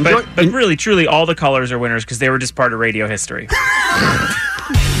 Enjoy. But really, truly, all the callers are winners because they were just part of radio history.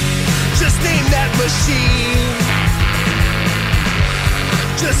 Just name that machine.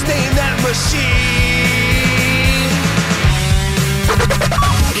 Just name that machine.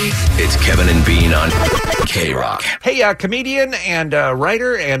 It's Kevin and Bean on K-Rock. Hey, comedian and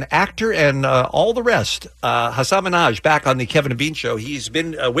writer and actor and all the rest. Hassan Minhaj back on the Kevin and Bean Show. He's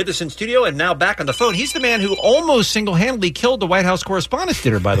been with us in studio and now back on the phone. He's the man who almost single-handedly killed the White House Correspondents'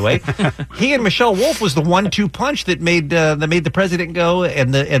 Dinner, by the way. He and Michelle Wolf was the 1-2 punch that made the president go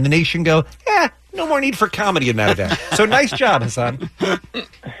and the nation go, no more need for comedy in that event. So nice job, Hassan.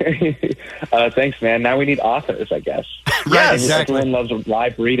 Thanks, man. Now we need authors, I guess. Right, exactly. Everyone loves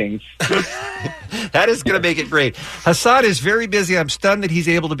live readings. That is going to make it great. Hassan is very busy. I'm stunned that he's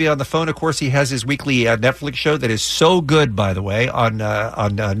able to be on the phone. Of course, he has his weekly Netflix show that is so good, by the way, on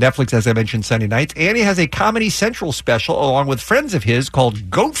Netflix, as I mentioned, Sunday nights. And he has a Comedy Central special along with friends of his called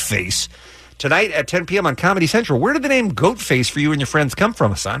Goat Face tonight at 10 p.m. on Comedy Central. Where did the name Goat Face for you and your friends come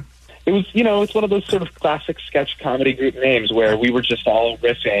from, Hassan? It was, it's one of those sort of classic sketch comedy group names where we were just all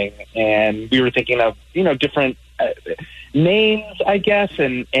riffing and we were thinking of, different names, I guess,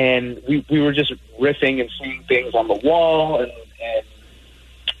 and we were just riffing and seeing things on the wall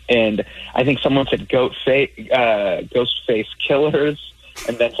and I think someone said Ghost Face Killers,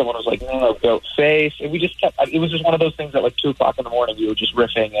 and then someone was like, no, Goat Face, and we just kept. It was just one of those things at like 2:00 in the morning. We were just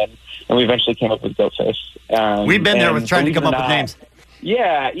riffing, and we eventually came up with Goat Face. We've been there with trying to come up with names.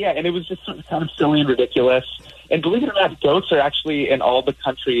 Yeah, and it was just kind of silly and ridiculous. And believe it or not, goats are actually in all the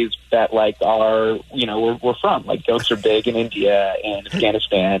countries that are, we're from. Like goats are big in India and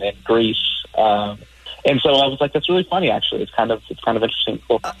Afghanistan and Greece. And so I was like, that's really funny. Actually, it's kind of interesting.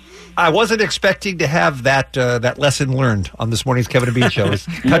 Cool. I wasn't expecting to have that lesson learned on this morning's Kevin and Bean Show. Is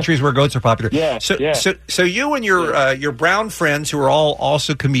countries where goats are popular. So you and your brown friends who are all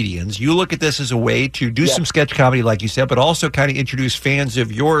also comedians, you look at this as a way to do some sketch comedy, like you said, but also kind of introduce fans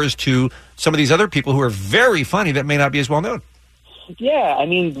of yours to some of these other people who are very funny that may not be as well known. Yeah, I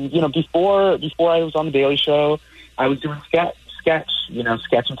mean, before I was on the Daily Show, I was doing sketch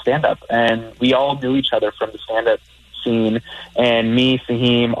and stand-up, and we all knew each other from the stand-up scene. And me,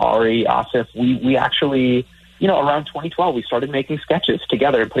 Fahim, Ari, Asif, we actually, around 2012, we started making sketches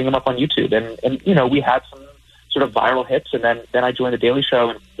together and putting them up on YouTube. And we had some sort of viral hits, and then I joined the Daily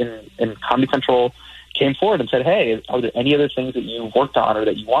Show, and Comedy Central came forward and said, hey, are there any other things that you've worked on or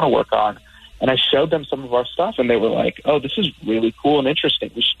that you want to work on? And I showed them some of our stuff, and they were like, oh, this is really cool and interesting.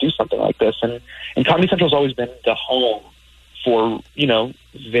 We should do something like this. And Comedy Central's always been the home for,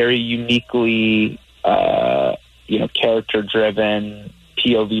 very uniquely, character-driven,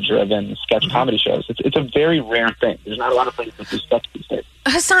 POV-driven sketch comedy shows. It's a very rare thing. There's not a lot of places that do sketch these days.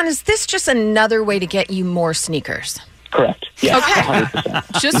 Hassan, is this just another way to get you more sneakers? Correct. Yeah, Okay.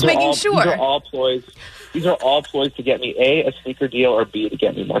 100%. Just making sure. These are all ploys. These are all ploys to get me a sneaker deal, or B, to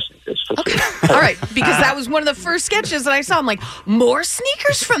get me more sneakers. For sure. All right, because that was one of the first sketches that I saw. I'm like, more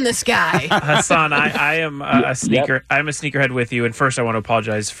sneakers from this guy. Hassan, I am a sneaker. Yep. I'm a sneakerhead with you. And first, I want to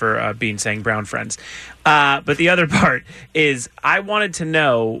apologize for saying brown friends. But the other part is, I wanted to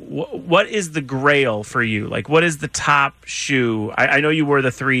know what is the grail for you? Like, what is the top shoe? I know you wore the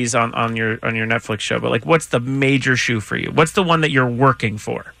 3s on your Netflix show, but like, what's the major shoe for you? What's the one that you're working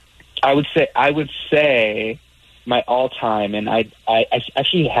for? I would say my all-time, and I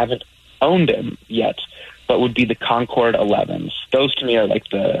actually haven't owned them yet, but would be the Concord 11s. Those to me are like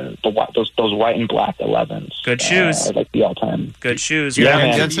those white and black 11s. Good shoes. Are like the all-time. Good shoes. Yeah,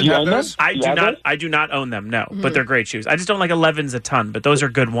 man. Jensen, you own those? I do not own them. No, but they're great shoes. I just don't like 11s a ton, but those are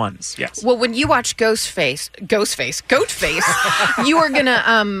good ones. Yes. Well, when you watch Goatface, you are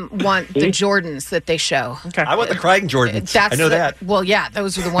gonna want the Jordans that they show. Okay. I want the crying Jordans. I know that. Well, yeah,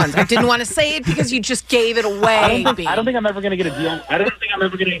 those are the ones. I didn't want to say it because you just gave it away. I don't think I'm ever going to get a deal. I don't think I'm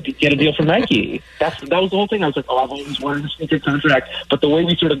ever going to get a deal from Nike. That was the whole thing. I was like, I've always wanted a sneaker contract, but the way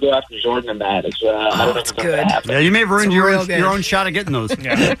we sort of go after Jordan and that is, I don't think it's going to happen. Yeah, you may have ruined your own shot of getting those.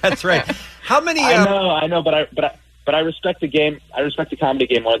 Yeah, that's right. How many? I know, but I respect the game. I respect the comedy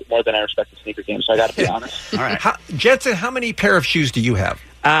game more than I respect the sneaker game. So I got to be honest. All right, Jensen, how many pair of shoes do you have?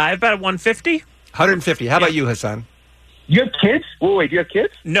 I have about 150. 150. How about you, Hassan? You have kids? Wait, do you have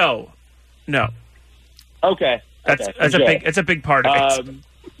kids? No. Okay. It's a big part of it.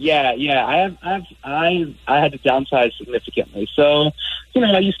 Yeah. I had to downsize significantly. So,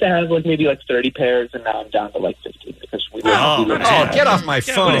 I used to have maybe 30 pairs, and now I'm down to 15 because we get off my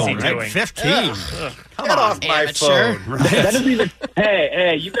phone. What is he doing? 15. Get off my phone. That doesn't even.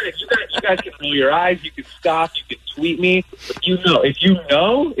 Hey, you guys can roll your eyes. You can scoff. You can tweet me. But if you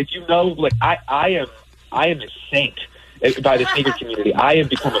know, I am a saint by the sneaker community. I have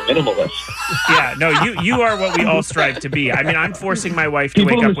become a minimalist. Yeah, no, you are what we all strive to be. I mean, I'm forcing my wife to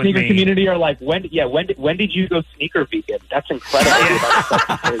wake up with me. People in the sneaker community are like, when did you go sneaker vegan? That's incredible.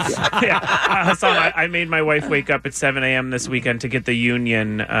 Hassan, I made my wife wake up at 7 a.m. this weekend to get the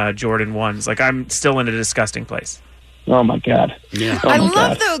Union Jordan 1s. Like, I'm still in a disgusting place. Oh, my God. Yeah. I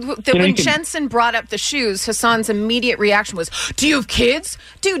love, though, that when Jensen brought up the shoes, Hassan's immediate reaction was, do you have kids?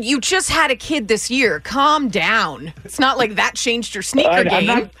 Dude, you just had a kid this year. Calm down. It's not like that changed your sneaker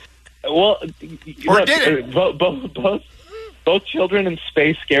game. Or did it? Both children and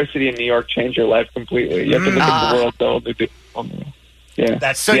space scarcity in New York change your life completely. You have to look at the world, though. Yeah.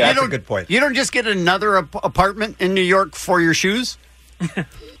 That's a good point. You don't just get another apartment in New York for your shoes?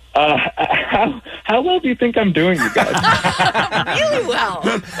 How well do you think I'm doing, you guys? Really well.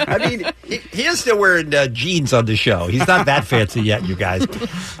 I mean, he is still wearing jeans on the show. He's not that fancy yet, you guys.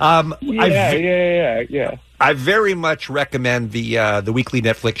 Yeah. I very much recommend the weekly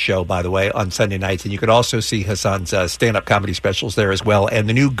Netflix show, by the way, on Sunday nights. And you can also see Hassan's stand-up comedy specials there as well. And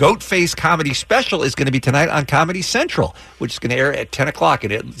the new Goatface comedy special is going to be tonight on Comedy Central, which is going to air at 10 o'clock.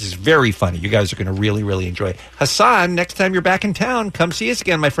 And it's very funny. You guys are going to really, really enjoy it. Hassan, next time you're back in town, come see us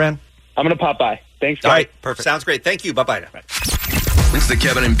again, my friend. I'm going to pop by. Thanks, guys. All right, perfect. Sounds great. Thank you. Bye-bye. It's the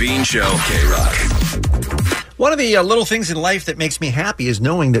Kevin and Bean Show. K-Rock. One of the little things in life that makes me happy is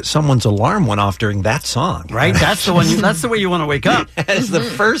knowing that someone's alarm went off during that song. Right? That's the one. That's the way you want to wake up. That's the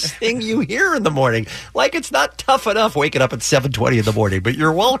first thing you hear in the morning. Like, it's not tough enough waking up at 7:20 in the morning, but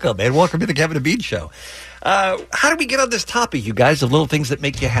you're welcome. And welcome to the Kevin and Bean Show. How did we get on this topic, you guys, of little things that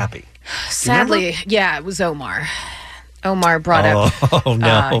make you happy? Sadly, yeah, it was Omar. Omar brought up. Oh,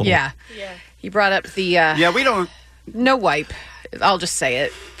 no. Yeah. He brought up the. We don't. No wipe. I'll just say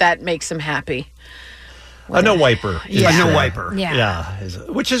it. That makes him happy. A no wiper. Yeah. A no wiper. Yeah.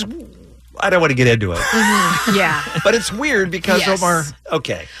 Which is, I don't want to get into it. Mm-hmm. Yeah. But it's weird because Omar,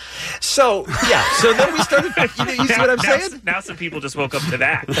 okay. So then we started, you see what I'm saying? Now some people just woke up to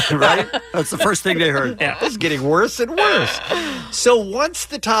that. Right? That's the first thing they heard. Yeah. It's getting worse and worse. So once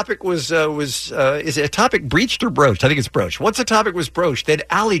the topic was is it a topic breached or broached? I think it's broached. Once the topic was broached, then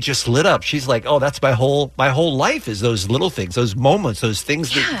Allie just lit up. She's like, oh, that's my whole life is those little things, those moments, those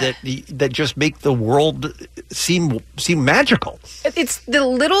things that just make the world seem magical. It's the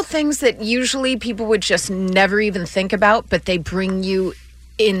little things that usually people would just never even think about, but they bring you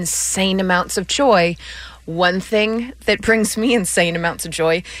insane amounts of joy. One thing that brings me insane amounts of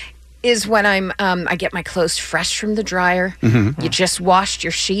joy is when I get my clothes fresh from the dryer. Mm-hmm. You just washed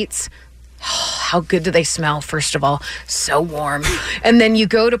your sheets. Oh, how good do they smell, first of all? So warm. And then you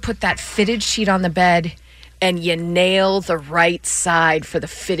go to put that fitted sheet on the bed, and you nail the right side for the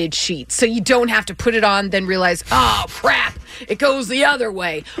fitted sheet. So you don't have to put it on, then realize, oh, crap, it goes the other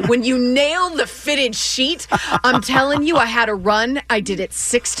way. When you nail the fitted sheet, I'm telling you, I had a run. I did it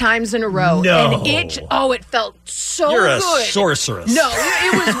 6 times in a row. No. And it felt so You're a good. sorceress. No,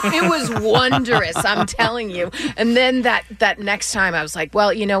 it was wondrous, I'm telling you. And then that next time I was like,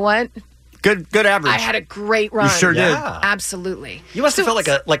 well, you know what? Good average. I had a great run. You sure did. Absolutely. You must have felt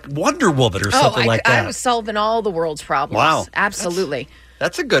like Wonder Woman or something like that. I was solving all the world's problems. Wow. Absolutely.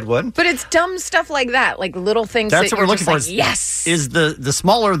 That's a good one. But it's dumb stuff like that, like little things That's that what we're you're looking for. just like, yes. Is the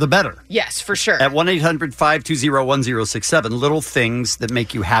smaller the better? Yes, for sure. At 1-800-520-1067, little things that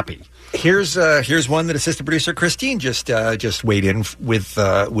make you happy. Here's one that assistant producer Christine just weighed in with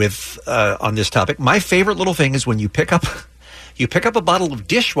on this topic. My favorite little thing is when you pick up a bottle of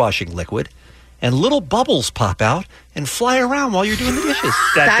dishwashing liquid and little bubbles pop out and fly around while you're doing the dishes.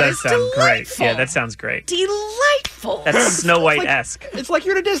 That does sound great. Yeah, that sounds great. Delightful. That's Snow White-esque. It's like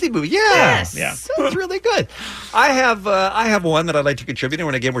you're in a Disney movie. Yeah. Yes. Yeah. So it's really good. I have one that I'd like to contribute.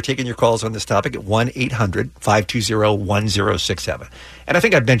 And again, we're taking your calls on this topic at 1-800-520-1067. And I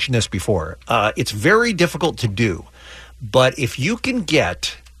think I've mentioned this before. It's very difficult to do. But if you can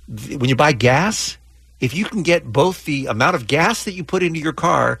get, when you buy gas, if you can get both the amount of gas that you put into your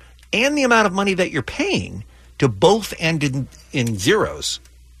car and the amount of money that you're paying to both end in zeros,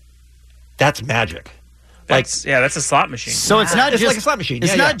 that's magic. That's a slot machine. So it's not It's just like a slot machine.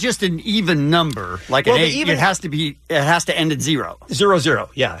 It's Yeah, not yeah. just an even number like Well, an the 8. even- It has to end in 0. 0-0.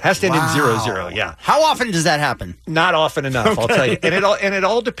 Yeah, it has to end in 0-0. Yeah. How often does that happen? Not often enough, I'll tell you. And it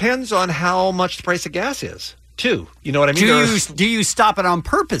all depends on how much the price of gas is, too. You know what I mean? Do you stop it on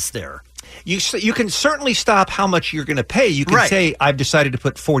purpose there? You can certainly stop how much you're going to pay. You can Right. say, I've decided to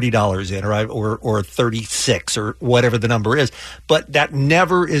put $40 in or 36 or whatever the number is. But that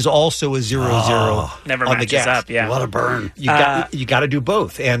never is also a 0-0 Never on the matches gas. up, yeah. What a burn. You got to do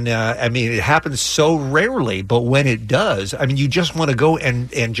both. And I mean, it happens so rarely, but when it does, I mean, you just want to go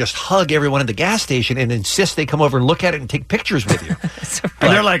and just hug everyone at the gas station and insist they come over and look at it and take pictures with you.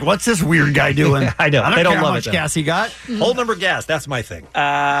 And they're like, what's this weird guy doing? I know. I They don't care love how it, much though. gas he got. Whole number gas. That's my thing.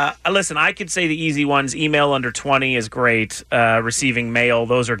 Listen, I could say the easy ones. Email under 20 is great. Receiving mail,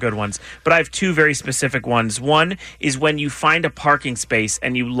 those are good ones. But I have 2 very specific ones. One is when you find a parking space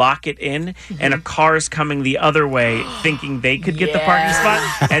and you lock it in, and a car's coming the other way, thinking they could get the parking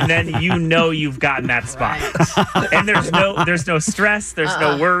spot, and then you know you've gotten that spot. And there's no stress, there's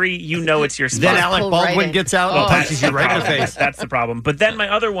no worry. You know it's your spot. Then Alec Baldwin gets out and punches you right in the face. That's the problem. But then my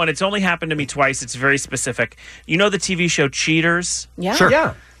other one, it's only happened to me twice. It's very specific. You know the TV show Cheaters? Yeah. Sure.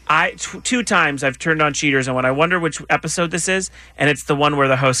 Yeah. 2 times I've turned on Cheaters, and when I wonder which episode this is, and it's the one where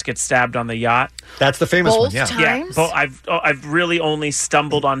the host gets stabbed on the yacht. That's the famous Both one, yeah. times? Yeah, I've really only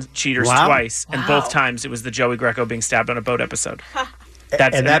stumbled on Cheaters Wow. twice, and both times it was the Joey Greco being stabbed on a boat episode.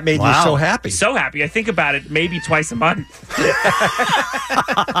 And that made you so happy. So happy. I think about it maybe twice a month.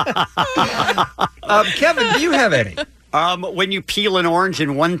 Kevin, do you have any? When you peel an orange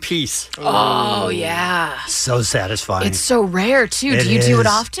in one piece. Oh, yeah. So satisfying. It's so rare, too. It Do you do it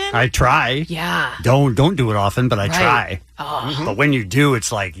is. often? I try. Yeah. Don't do it often, but I Right. try. Oh. But when you do,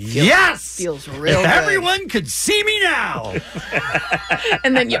 it's like, yes! Feels real If good. everyone could see me now.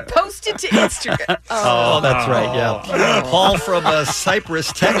 And then you post it to Instagram. Oh, that's right, yeah. Paul from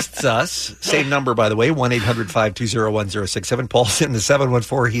Cyprus texts us. Same number, by the way, 1-800-520-1067. Paul's in the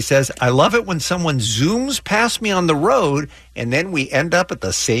 714. He says, I love it when someone zooms past me on the road and then we end up at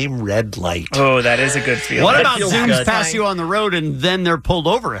the same red light. Oh, that is a good feeling. What That about feels zooms good. past you on the road and then they're pulled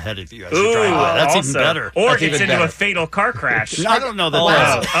over ahead of you as you drive Ooh, by? That's also. even better. Or That's gets even into better. a fatal car crash. I don't know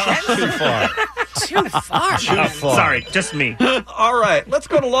that that's Too far. Too far. Too far. Sorry, just me. All right, let's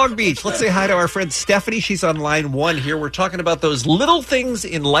go to Long Beach. Let's say hi to our friend Stephanie. She's on line 1 here. We're talking about those little things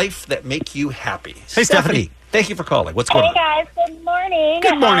in life that make you happy. Hey, Stephanie. Thank you for calling. What's going Hey on? guys, good morning.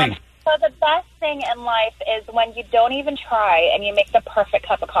 Good morning. So the best thing in life is when you don't even try and you make the perfect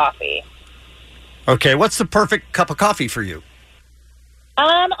cup of coffee. Okay, what's the perfect cup of coffee for you?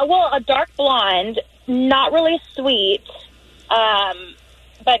 Well, a dark blonde, not really sweet,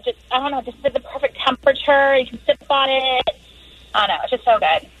 but just, I don't know, just the perfect temperature. You can sip on it. I don't know, it's just so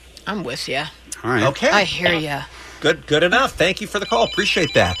good. I'm with you. All right. Okay. I hear you. Good enough. Thank you for the call.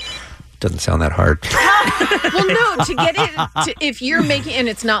 Appreciate that. Doesn't sound that hard. Well, no, to get it, if you're making, and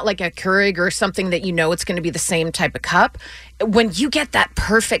it's not like a Keurig or something that you know it's going to be the same type of cup, when you get that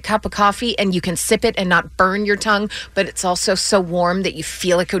perfect cup of coffee and you can sip it and not burn your tongue, but it's also so warm that you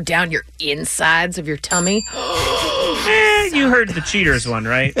feel it go down your insides of your tummy. You heard the cheaters one,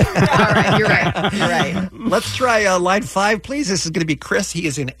 right? All right, you're right. You're right. Let's try line 5, please. This is going to be Chris. He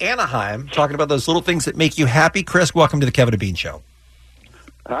is in Anaheim, talking about those little things that make you happy. Chris, welcome to the Kevin and Bean Show.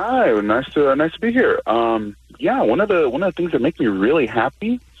 Hi, nice to be here. Yeah, one of the things that make me really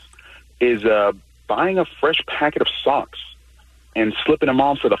happy is buying a fresh packet of socks and slipping them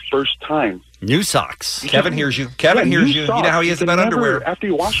on for the first time. New socks. Kevin hears you. Kevin hears you. Socks. You know how he is about underwear. After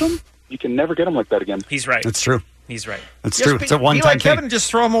you wash them, you can never get them like that again. He's right. That's true. He's right. That's true. It's a one-time thing. Kevin,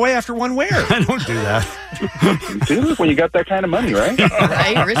 just throw them away after one wear. I don't do that. See, when you got that kind of money, right?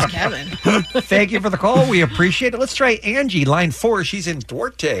 Right, rich Kevin. Thank you for the call. We appreciate it. Let's try Angie, line 4. She's in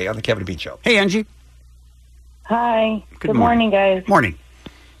Duarte on the Kevin and Bean Show. Hey, Angie. Hi. Good morning, guys. Morning.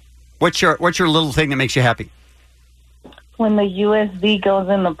 What's your little thing that makes you happy? When the USB goes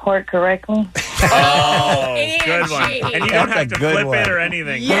in the port correctly. Oh, good one. And you don't That's have a to good flip one. it or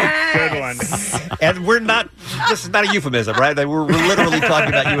anything. Yes. Good one. And we're not, this is not a euphemism, right? We're literally talking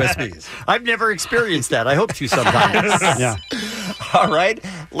about USBs. I've never experienced that. I hope to sometimes. Yeah. All right.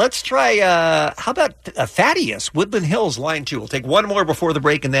 Let's try, how about Thaddeus, Woodland Hills, line 2. We'll take one more before the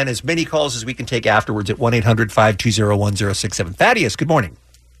break and then as many calls as we can take afterwards at 1-800-520-1067. Thaddeus, good morning.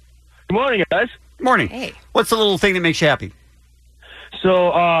 Good morning, guys. Morning. Hey. What's the little thing that makes you happy?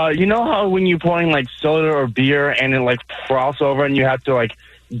 So, you know how when you're pouring like soda or beer and it like froths over and you have to like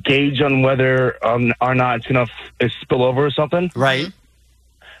gauge on whether or not it's gonna spill over or something? Right.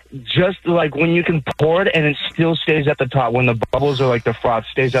 Just like when you can pour it and it still stays at the top, when the bubbles or like the froth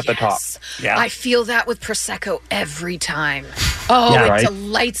stays at the top. Yeah. I feel that with Prosecco every time. Oh, Yeah, it right?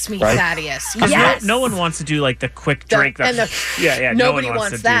 delights me, Right? Thaddeus. 'Cause Yes. no one wants to do like the quick drink. and yeah. Nobody no one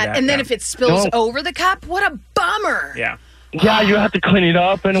wants to that. do And then yeah. if it spills No. over the cup, what a bummer. Yeah. Yeah, you have to clean it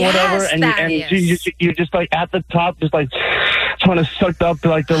up and Yes, whatever, and Thaddeus. you're just like at the top, just like trying to suck up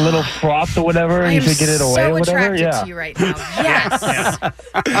like the little froth or whatever, I and am to get it away so or whatever. attracted Yeah. to you right now. Yes.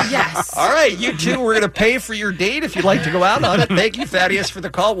 Yes. All right, you two, we're going to pay for your date if you'd like to go out on it. Thank you, Thaddeus, for the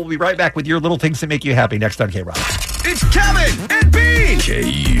call. We'll be right back with your little things that make you happy next on K-Rock. It's Kevin and Bean.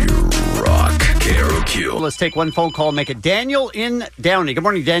 K-Rock. KROQ. Let's take one phone call. Make it Daniel in Downey. Good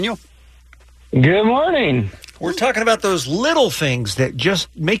morning, Daniel. Good morning. We're talking about those little things that just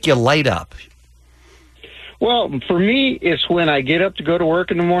make you light up. Well, for me, it's when I get up to go to work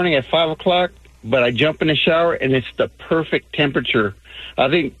in the morning at 5 o'clock, but I jump in the shower and it's the perfect temperature. I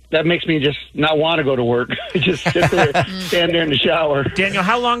think that makes me just not want to go to work. Just sit there, stand there in the shower. Daniel,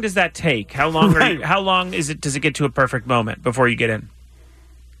 how long does that take? How long how long does it get to a perfect moment before you get in?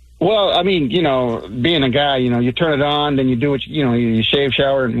 Well, I mean, you know, being a guy, you know, you turn it on, then you do what you shave,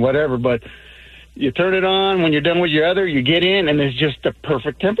 shower, and whatever, but you turn it on, when you're done with your other, you get in, and it's just the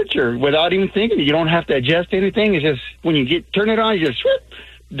perfect temperature without even thinking. You don't have to adjust anything. It's just, when you turn it on, you just whoop,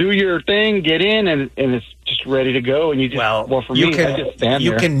 do your thing, get in, and it's just ready to go. And you just, well for me, I just stand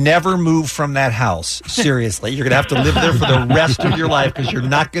you there. can never move from that house. Seriously. You're going to have to live there for the rest of your life because you're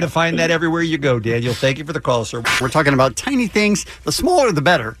not going to find that everywhere you go, Daniel. Thank you for the call, sir. We're talking about tiny things. The smaller, the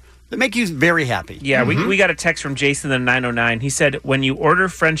better. That make you very happy. Yeah, we got a text from Jason the 909. He said, when you order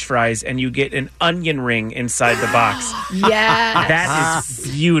French fries and you get an onion ring inside the box. Yes. That is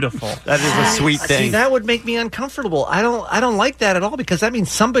beautiful. That is a sweet thing. See, that would make me uncomfortable. I don't like that at all because that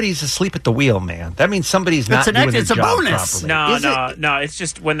means somebody's asleep at the wheel, man. That means somebody's not doing their job properly. No. It's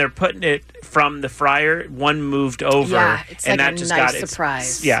just when they're putting it from the fryer, one moved over. Yeah, it's and like that a just nice got its-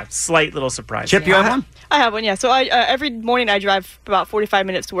 surprise. Yeah, slight little surprise. Chip, you have one? I have one, yeah. So I every morning I drive about 45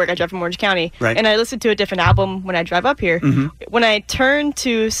 minutes to work. I drive from Orange County. Right. And I listen to a different album when I drive up here. When I turn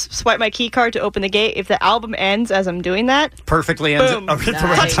to swipe my key card to open the gate, if the album ends as I'm doing that, perfectly ends boom, at the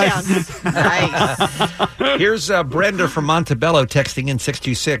right time. Here's Brenda from Montebello texting in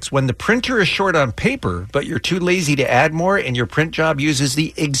 626. When the printer is short on paper, but you're too lazy to add more and your print job uses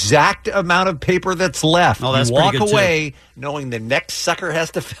the exact amount of paper that's left, Oh, that's you pretty walk good, too. away knowing the next sucker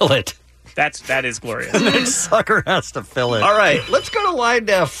has to fill it. That is glorious. The next sucker has to fill it. All right, let's go to line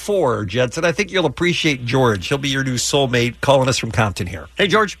 4, Jensen. I think you'll appreciate George. He'll be your new soulmate calling us from Compton here. Hey,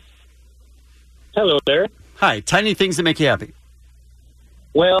 George. Hello there. Hi. Tiny things that make you happy.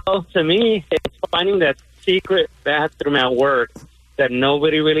 Well, to me, it's finding that secret bathroom at work that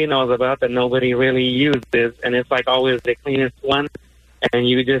nobody really knows about, that nobody really uses, and it's like always the cleanest one, and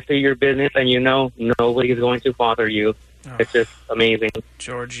you just do your business, and you know nobody's going to bother you. It's just amazing.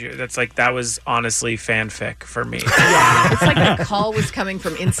 George, that was honestly fanfic for me. Yeah, it's like the call was coming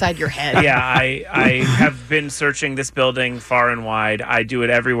from inside your head. Yeah, I have been searching this building far and wide. I do it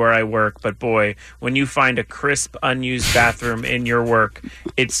everywhere I work, but boy, when you find a crisp, unused bathroom in your work,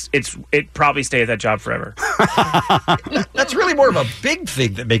 it probably stay at that job forever. That's really more of a big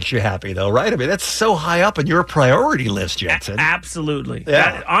thing that makes you happy, though, right? I mean, that's so high up on your priority list, Jensen. Absolutely.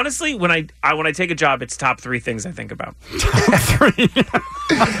 Yeah. Honestly, when I take a job, it's top 3 things I think about.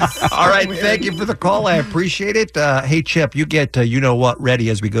 All right, thank you for the call. I appreciate it. Hey, Chip, you get you know what ready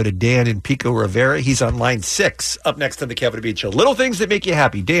as we go to Dan in Pico Rivera. He's on line 6 up next on the Kevin and Bean Show. Little things that make you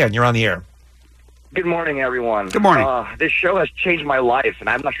happy. Dan, you're on the air. Good morning, everyone. Good morning. This show has changed my life, and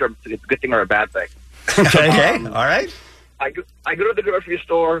I'm not sure if it's a good thing or a bad thing. Okay, all right. I go to the grocery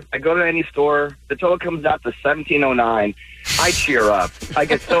store. I go to any store. The total comes out to $17.09. I cheer up. I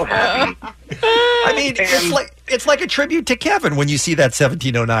get so happy. I mean, it's like a tribute to Kevin when you see that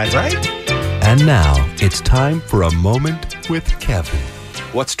 1709, right? And now it's time for a moment with Kevin.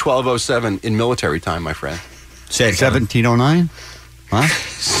 What's 1207 in military time, my friend? Say it, 1709? Huh?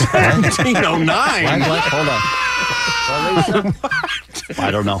 1709? Hold on.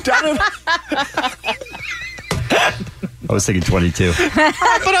 I don't know. I was thinking 22. But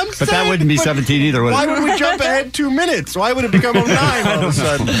that wouldn't be 17 either, would it? Why would we jump ahead 2 minutes? Why would it become 09 all of a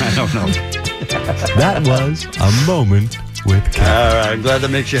sudden? I don't know. That was a moment with Kevin. All right, I'm glad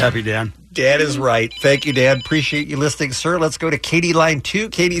that makes you happy, Dan. Dan is right. Thank you, Dan. Appreciate you listening, sir. Let's go to Katie, line 2.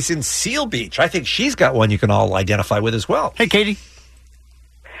 Katie's in Seal Beach. I think she's got one you can all identify with as well. Hey, Katie.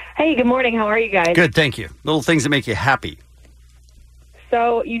 Hey, good morning. How are you guys? Good, thank you. Little things that make you happy.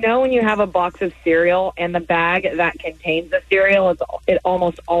 So, you know when you have a box of cereal and the bag that contains the cereal, it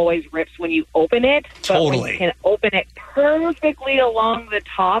almost always rips when you open it. But when you can open it perfectly along the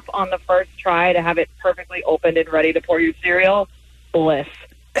top on the first try to have it perfectly opened and ready to pour your cereal, bliss.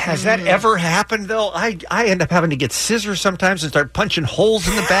 Has that ever happened, though? I end up having to get scissors sometimes and start punching holes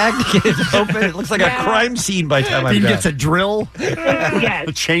in the bag to get it open. It looks like a crime scene by the time I'm He done. gets a drill, Yes.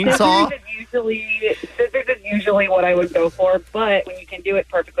 a chainsaw. Scissors is usually what I would go for, but when you can do it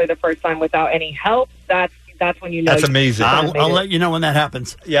perfectly the first time without any help, that's when you know. That's amazing. I'll let you know when that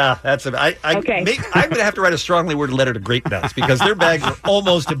happens. Yeah, that's okay. I'm going to have to write a strongly worded letter to Grape Nuts because their bags are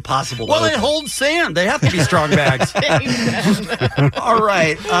almost impossible to Well, open. they hold sand. They have to be strong bags. All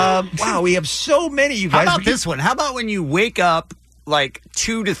right. Wow, we have so many, you guys. How about this one? How about when you wake up like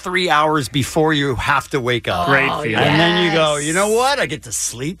 2 to 3 hours before you have to wake up? Great feeling. And then you go, you know what? I get to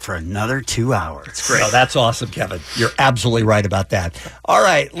sleep for another 2 hours. It's great. Oh, that's awesome, Kevin. You're absolutely right about that. All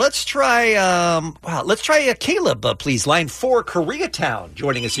right, let's try. Caleb, please. Line 4, Koreatown,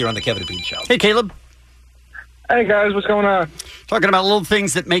 joining us here on the Kevin and Bean Show. Hey, Caleb. Hey, guys, what's going on? Talking about little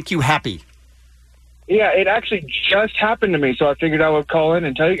things that make you happy. Yeah, it actually just happened to me, so I figured I would call in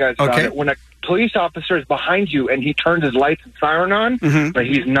and tell you guys about it. When a police officer is behind you and he turns his lights and siren on, but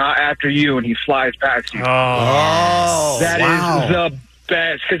he's not after you and he flies past you. Oh, that is the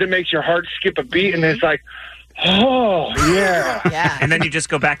best because it makes your heart skip a beat and it's like, oh, yeah. Yeah. And then you just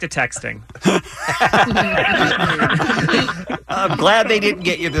go back to texting. I'm glad they didn't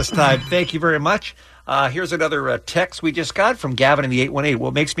get you this time. Thank you very much. Here's another text we just got from Gavin in the 818.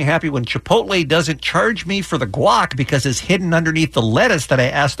 What makes me happy when Chipotle doesn't charge me for the guac because it's hidden underneath the lettuce that I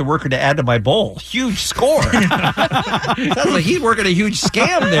asked the worker to add to my bowl. Huge score. Sounds like he's working a huge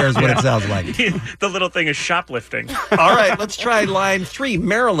scam there is what it sounds like. The little thing is shoplifting. All right, let's try line 3.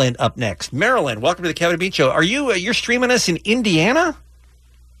 Marilyn up next. Marilyn, welcome to the Kevin and Bean Show. Are you you're streaming us in Indiana?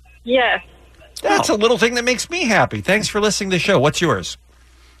 Yes. That's a little thing that makes me happy. Thanks for listening to the show. What's yours?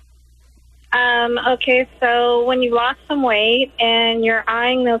 Okay, so when you lost some weight and you're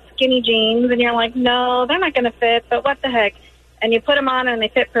eyeing those skinny jeans and you're like, no, they're not going to fit, but what the heck? And you put them on and they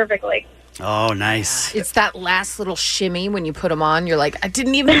fit perfectly. Oh, nice. It's that last little shimmy when you put them on. You're like, I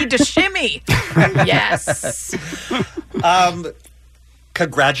didn't even need to shimmy. Yes.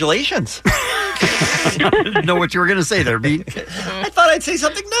 Congratulations. I didn't know what you were going to say there, Beat. I thought I'd say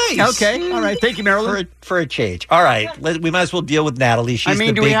something nice. Okay. All right. Thank you, Marilyn. For a change. All right. We might as well deal with Natalie. She's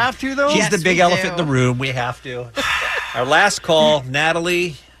do we have to, though? She's Yes, the big we elephant do. in the room. We have to. Our last call,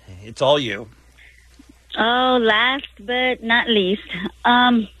 Natalie, it's all you. Oh, last but not least.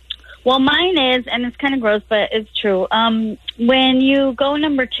 Well, mine is, and it's kind of gross, but it's true. When you go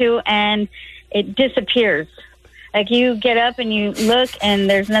number 2 and it disappears. Like you get up and you look and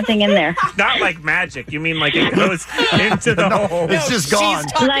there's nothing in there. Not like magic. You mean like it goes into the hole. It's just gone.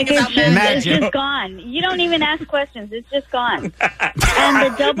 Like it's just gone. You don't even ask questions. It's just gone. And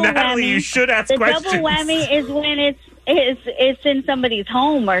the double Natalie, whammy. you should ask the questions. double whammy is when it's in somebody's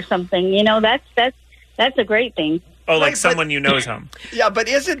home or something. You know, that's a great thing. Oh, like Right, someone you know is home. Yeah, but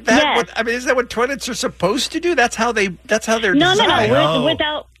isn't that Yes. what? I mean, is that what toilets are supposed to do? That's how they're No, designed.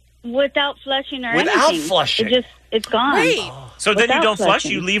 without flushing or Without anything. flushing. It's gone. Wait. So then you Without don't flush?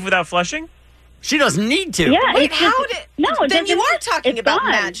 flushing. You leave without flushing? She doesn't need to. Yeah. Wait, it's how just- did? No, it then you doesn't- are talking it's about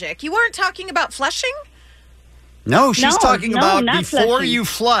gone. magic. You aren't talking about flushing. No, she's No, talking no, about not before flushing. you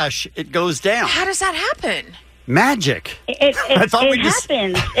flush, it goes down. How does that happen? Magic. It happens. It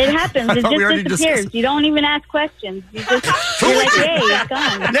happens. I It thought we already just disappears. discussed- You don't even ask questions. You're like, hey, it's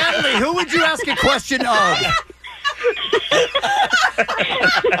gone. Natalie, who would you ask a question of?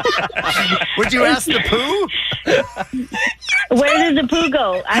 Would you ask the poo? Where did the poo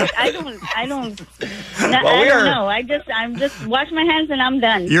go? I don't know. I'm just wash my hands and I'm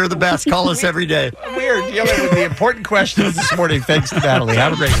done. You're the best. Call us every day. We're dealing with the important questions this morning. Thanks to Natalie.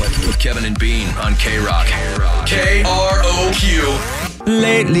 Have a great one. With Kevin and Bean on K-Rock. KROQ.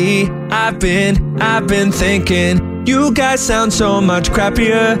 Lately, I've been thinking, you guys sound so much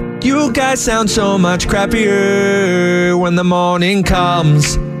crappier. You guys sound so much crappier. When the morning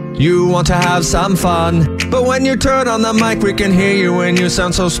comes, you want to have some fun. But when you turn on the mic, we can hear you and you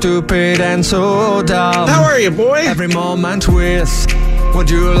sound so stupid and so dumb. How are you, boy? Every moment with, would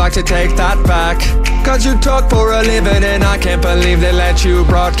you like to take that back? Cause you talk for a living and I can't believe they let you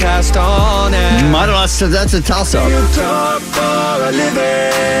broadcast on it. That's a toss-up. You talk for a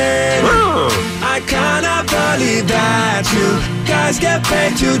living. I cannot believe that you guys get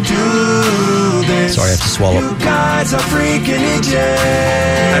paid to do this. Sorry, I have to swallow. You guys are freaking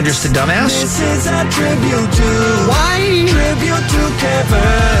idiots. I'm just a dumbass? This is a tribute to Tribute to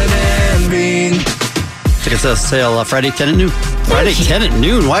Kevin and Bean. Tickets on sale Friday 10 at noon. Friday 10 at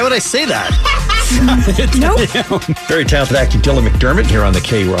noon? Why would I say that? Nope. Very talented actor Dylan McDermott here on the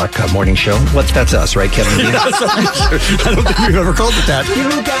K-Rock Morning Show. That's us, right, Kevin? I don't think we've ever called it that. You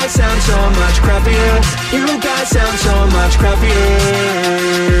guys sound so much crappier. You guys sound so much crappier.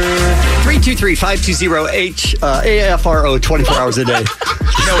 323-520-AFRO 24 hours a day.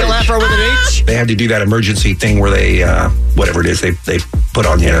 Still Afro with an H? They had to do that emergency thing where they, whatever it is, they put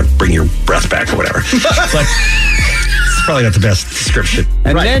on you to bring your breath back or whatever. But it's probably not the best description.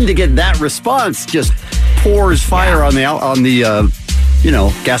 And then to get that response, just pours fire on the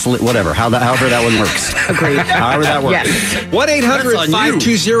gasoline, whatever. However that one works. Agreed. However that works. Yes.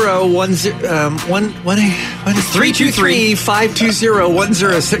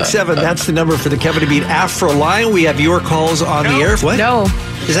 323-520-1067. That's the number for the Kevin and Bean Afro line. We have your calls on the air. What? No.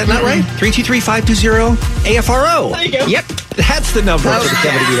 Is that not right? 323-520-AFRO. There you go. Yep. That's the number for the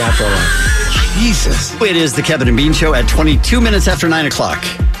Kevin and Bean Afro line. Jesus. It is the Kevin and Bean Show at 22 minutes after 9 o'clock.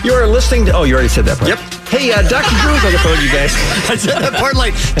 You're listening to... Oh, you already said that part. Yep. Hey, Dr. Drew's on the phone, you guys. I said that part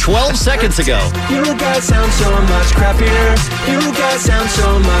like 12 seconds ago. You guys sound so much crappier. You guys sound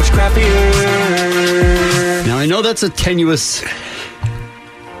so much crappier. Now, I know that's a tenuous...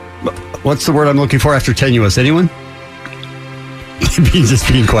 What's the word I'm looking for after tenuous? Anyone? Bean's just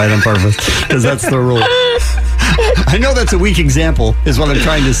being quiet on purpose, because that's the rule. I know that's a weak example, is what I'm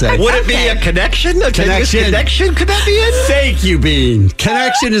trying to say. Would it be a connection? A Connection. connection? Could that be it? Thank you, Bean.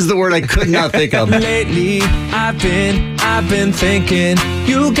 Connection is the word I could not think of. Lately, I've been thinking,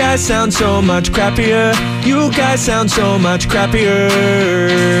 you guys sound so much crappier. You guys sound so much crappier.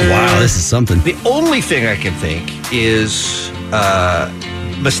 Wow, this is something. The only thing I can think is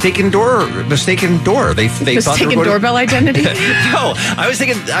mistaken door. They thought they were Mistaken going doorbell identity? No, I was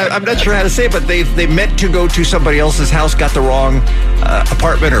thinking. I'm not sure how to say it, but they meant to go to somebody else's house, got the wrong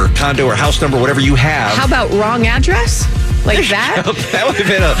apartment or condo or house number, whatever you have. How about wrong address? Like that? That would have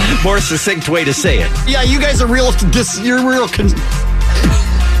been a more succinct way to say it. Yeah, you guys are real. You're real.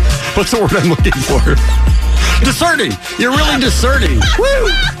 What's the word I'm looking for? Discerning. You're really discerning. Woo!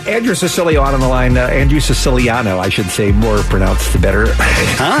 Andrew Siciliano on the line. Andrew Siciliano, I should say, more pronounced the better.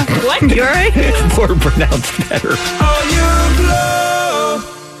 Huh? What? You're right. More pronounced better. Oh,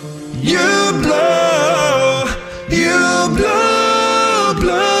 you blow,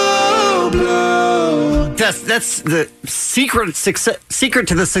 blow. That's the secret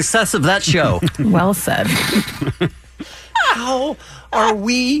to the success of that show. Well said. How are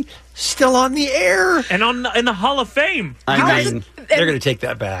we still on the air? And in the Hall of Fame. I mean, they're going to take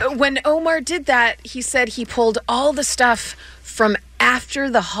that back. When Omar did that, he said he pulled all the stuff from after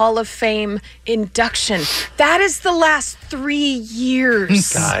the Hall of Fame induction. That is the last 3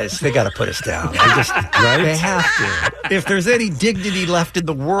 years. Guys, they got to put us down. They have to. If there's any dignity left in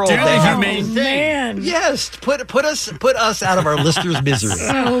the world, Do they the have humane to. thing. Yes, put us out of our listeners' misery.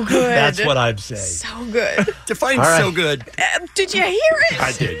 So good. That's what I'm saying. So good. Define All right. so good. Did you hear it?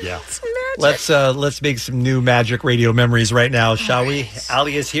 I did, yeah. It's magic. Let's make some new magic radio memories right now, shall we?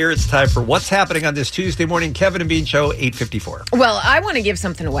 Ali is here. It's time for What's Happening on this Tuesday morning. Kevin and Bean Show, 8:54. Well, I want to give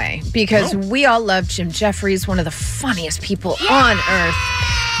something away because we all love Jim Jeffries, one of the funniest people on earth.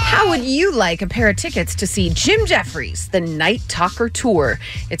 How would you like a pair of tickets to see Jim Jeffries, the Night Talker Tour?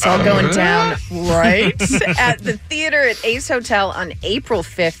 It's all going down right at the theater at Ace Hotel on April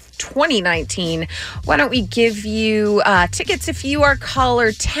 5th, 2019. Why don't we give you tickets if you are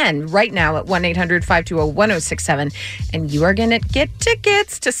caller 10 right now at 1-800-520-1067, and you are going to get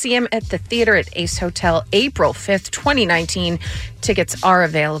tickets to see him at the theater at Ace Hotel April 5th, 2019. Tickets are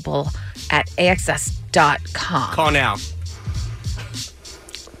available at AXS.com. Call now.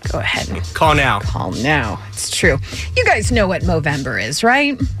 Go ahead and Call now. call now. It's true. You guys know what Movember is,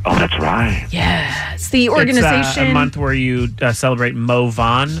 right? Oh, that's right. Yeah. It's the organization. It's a month where you celebrate Mo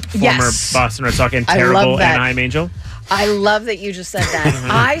Vaughn, former Yes. Boston Red Sox and I love terrible that. Anaheim Angel. I love that you just said that.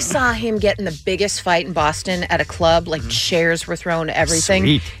 I saw him get in the biggest fight in Boston at a club. Like chairs were thrown, everything.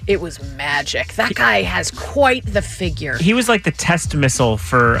 Sweet. It was magic. That guy has quite the figure. He was like the test missile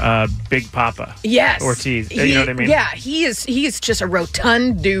for Big Papa. Yes. Ortiz. You know what I mean? Yeah, he is just a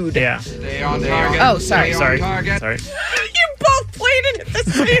rotund dude. Yeah. Stay on target. Oh, sorry. Sorry. Target. You both played it at the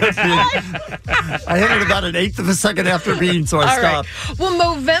same time. I hit it about an eighth of a second after Bean, so I All right. stopped. Well,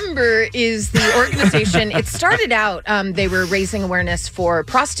 Movember is the organization. It started out, they were raising awareness for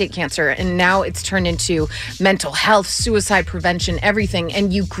prostate cancer, and now it's turned into mental health, suicide prevention, everything.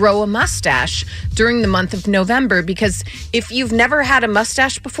 And you grow a mustache during the month of November, because if you've never had a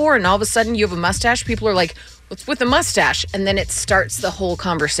mustache before and all of a sudden you have a mustache, people are like, what's with the mustache? And then it starts the whole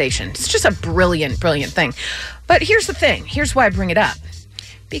conversation. It's just a brilliant, brilliant thing. But here's the thing. Here's why I bring it up.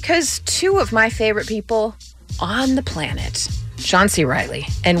 Because two of my favorite people on the planet, John C. Reilly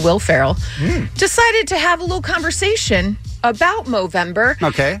and Will Ferrell, decided to have a little conversation about Movember.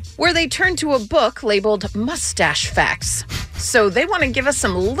 Okay. Where they turned to a book labeled Mustache Facts. So they want to give us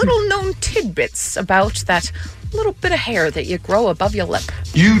some little known tidbits about that little bit of hair that you grow above your lip.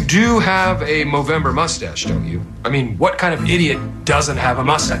 You do have a Movember mustache, don't you? I mean, what kind of idiot doesn't have a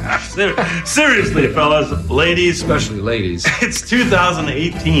mustache? Seriously, fellas, ladies. Especially ladies. It's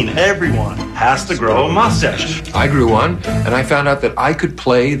 2018. Everyone has to grow a mustache. I grew one, and I found out that I could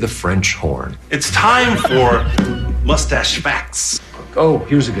play the French horn. It's time for Mustache Facts. Oh,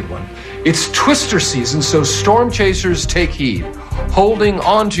 here's a good one. It's twister season, so storm chasers take heed. Holding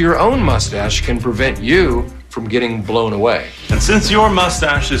onto your own mustache can prevent you from getting blown away. And since your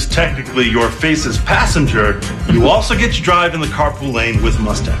mustache is technically your face's passenger, you also get to drive in the carpool lane with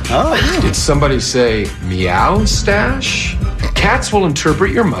mustache. Did somebody say meow stash? Cats will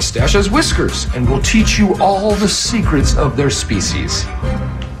interpret your mustache as whiskers and will teach you all the secrets of their species.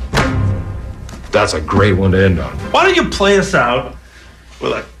 That's a great one to end on. Why don't you play us out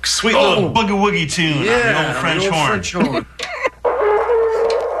with a sweet little boogie woogie tune on the old French horn?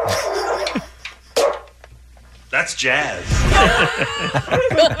 That's jazz.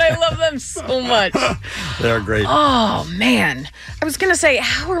 I love them so much. They're great. Oh, man. I was going to say,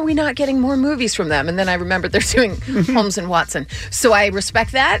 how are we not getting more movies from them? And then I remembered they're doing Holmes and Watson. So I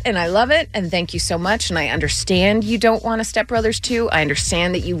respect that, and I love it, and thank you so much. And I understand you don't want a Step Brothers 2. I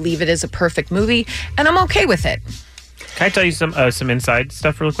understand that you leave it as a perfect movie, and I'm okay with it. Can I tell you some inside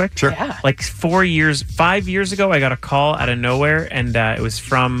stuff real quick? Sure. Yeah. Like 5 years ago, I got a call out of nowhere, and it was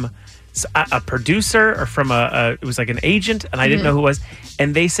from a producer or from it was like an agent, and I didn't know who it was,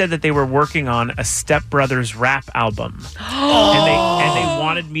 and they said that they were working on a Step Brothers rap album. and they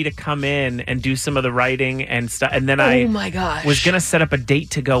wanted me to come in and do some of the writing and stuff, and then I my gosh. was gonna set up a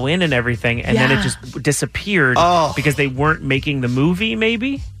date to go in and everything, and then it just disappeared because they weren't making the movie.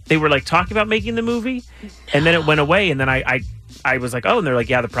 Maybe they were like talking about making the movie, and then it went away, and then I was like, oh, and they're like,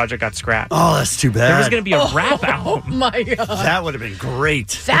 yeah, the project got scrapped. Oh, that's too bad. There was going to be a rap album. Oh, my God. That would have been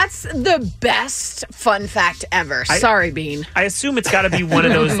great. That's the best fun fact ever. Sorry, Bean. I assume it's got to be one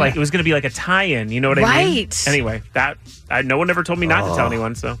of those, like, it was going to be like a tie-in, you know what I mean? Right. Anyway, no one ever told me not to tell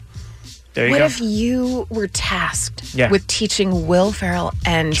anyone, so there you What go. if you were tasked Yeah. with teaching Will Ferrell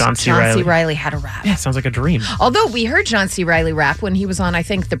and John C. Reilly how to rap? Yeah, sounds like a dream. Although we heard John C. Reilly rap when he was on, I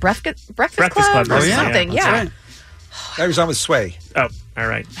think, the Breakfast Club or something. That's Yeah. right. I was on with Sway. Oh, all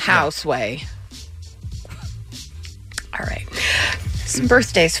right. How, Sway? All right. Some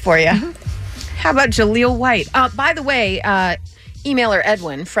birthdays for you. How about Jaleel White? By the way, emailer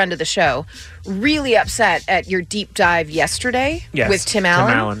Edwin, friend of the show, really upset at your deep dive yesterday with Tim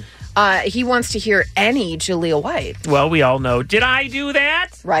Allen. He wants to hear any Jaleel White. Well, we all know. Did I do that?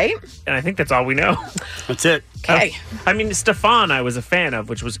 Right. And I think that's all we know. That's it. Okay. I mean, Stefan I was a fan of,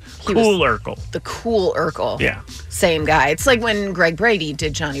 which was Cool Urkel. The Cool Urkel. Yeah. Same guy. It's like when Greg Brady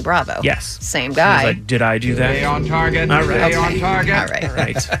did Johnny Bravo. Yes. Same He guy. was like, did I do that? Stay on target. All right. Stay on target. All right. All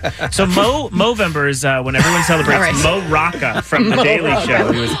right. So Movember is when everyone celebrates Mo Rocca from The Daily Show.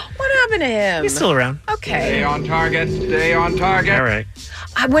 What happened to him? He's still around. Okay. Stay on target. Stay on target. All right.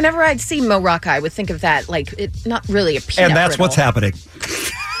 Whenever I'd see Mo Rocca, I would think of that like it not really a peanut And that's brittle. what's happening.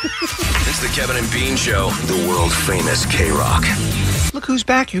 It's the Kevin and Bean Show, the world famous K-Rock. Look who's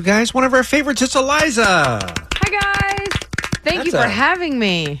back, you guys. One of our favorites, it's Eliza. Hi, guys. Thank you for having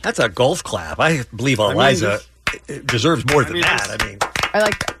me. That's a golf clap. I believe Eliza deserves more than that. I mean, I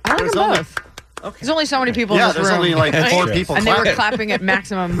like them both. Okay. There's only so many people in Yeah, this room. there's only like 4 people and they were clapping. clapping at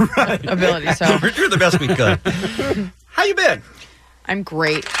maximum ability. So we're doing the best we could. How you been? I'm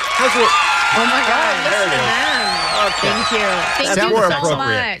great. How's your... Oh my God! Listen to them. Thank you. Thank That's you more so appropriate.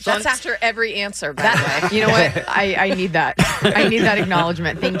 much. That's after every answer, by the way. You know what? I need that. I need that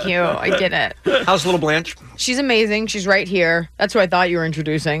acknowledgement. Thank you. I get it. How's little Blanche? She's amazing. She's right here. That's who I thought you were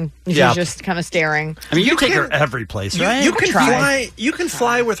introducing. She's Yeah. just kind of staring. I mean, you take her every place, right? You can fly. You can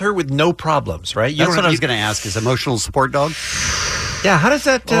fly with her with no problems, right? That's what I was going to ask. Is emotional support dog? Yeah. How does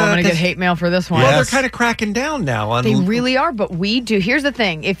that? Oh, I'm going to get hate mail for this one. Well, they're kind of cracking down now. On They really are, but we do. Here's the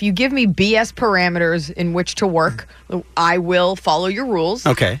thing. If you give me BS parameters in which to work, I will follow your rules.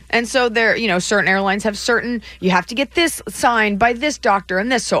 Okay. And so there, certain airlines have certain, you have to get this signed by this doctor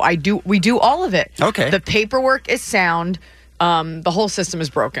and this. So we do all of it. Okay. The paperwork is sound. The whole system is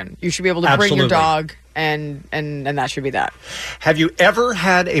broken. You should be able to bring your Absolutely. dog and that should be that. Have you ever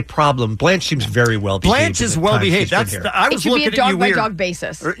had a problem? Blanche seems very well behaved. Blanche is well behaved. I was It looking should be a at you dog by weird. dog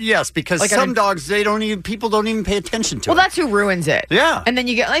basis. Yes, because Like some on a- dogs people don't even pay attention to. Well, that's who ruins it. Yeah. And then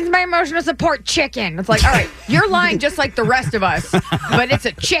you get like my emotional support chicken. It's like, all right, you're lying just like the rest of us, but it's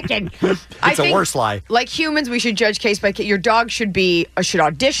a chicken. It's a worse lie. Like humans, we should judge case by case. Your dog should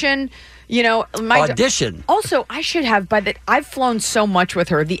audition. Audition. Also, I should have I've flown so much with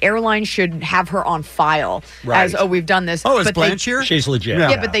her. The airline should have her on file Right. as we've done this. Oh, is but Blanche here? She's legit.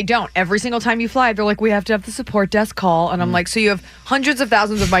 Yeah, but they don't. Every single time you fly, they're like, we have to have the support desk call. And I'm like, so you have hundreds of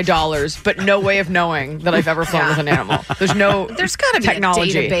thousands of my dollars, but no way of knowing that I've ever flown with an animal. There's There's got to be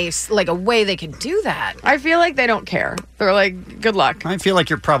technology. a database, like a way they can do that. I feel like they don't care. They're like, good luck. I feel like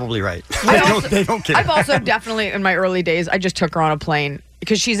you're probably right. They don't care. I've also definitely, in my early days, I just took her on a plane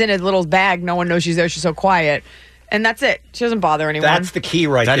because she's in a little bag. No one knows she's there. She's so quiet. And that's it. She doesn't bother anyone. That's the key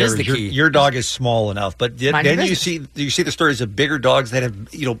right That there. is the Your- key. Your dog is small enough, but Mind your then you see the stories of bigger dogs that have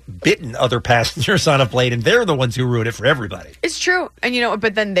bitten other passengers on a plane, and they're the ones who ruin it for everybody. It's true. And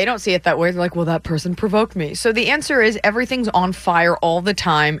but then they don't see it that way. They're like, well, that person provoked me. So the answer is everything's on fire all the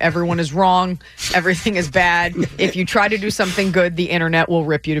time. Everyone is wrong. Everything is bad. If you try to do something good, the internet will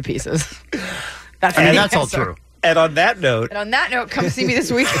rip you to pieces. That's And the that's all answer. true. And on that note, And on that note, come see me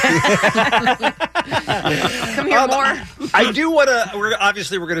this weekend. Come hear more. I do want to. We're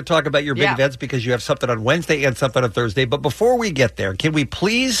going to talk about your big Yeah. events because you have something on Wednesday and something on Thursday. But before we get there, can we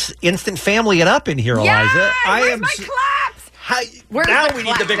please instant family it up in here, Yay! Eliza? Where's my claps? Where's now the we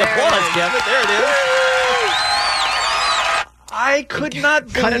need the clap? big There it applause, is. Kevin. There it is. I could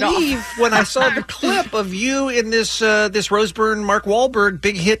not Cut it off. believe when I saw the clip of you in this Roseburn Mark Wahlberg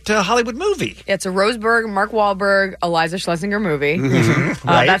big hit Hollywood movie. It's a Roseburg, Mark Wahlberg, Eliza Schlesinger movie.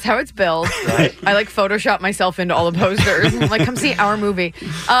 Right. That's how it's billed. Right. I Photoshop myself into all the posters. I'm like, come see our movie.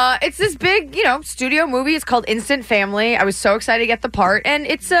 It's this big, studio movie. It's called Instant Family. I was so excited to get the part, and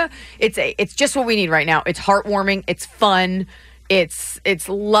it's just what we need right now. It's heartwarming. It's fun. It's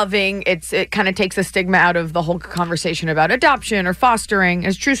loving. It kind of takes the stigma out of the whole conversation about adoption or fostering.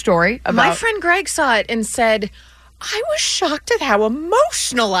 It's a true story. My friend Greg saw it and said, I was shocked at how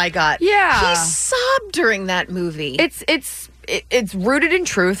emotional I got. Yeah. He sobbed during that movie. It's rooted in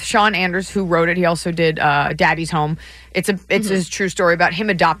truth. Sean Anders, who wrote it, he also did Daddy's Home. It's his true story about him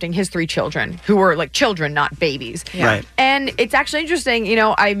adopting his 3 children, who were like children, not babies. Yeah. Right. And it's actually interesting.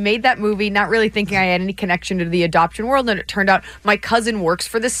 I made that movie not really thinking I had any connection to the adoption world, and it turned out my cousin works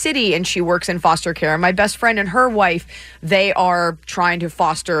for the city, and she works in foster care. My best friend and her wife, they are trying to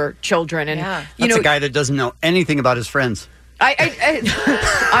foster children, and That's a guy that doesn't know anything about his friends.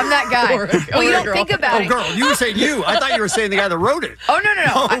 I'm that guy. Well, you don't think about it. Oh, girl, you were saying you. I thought you were saying the guy that wrote it. Oh, no.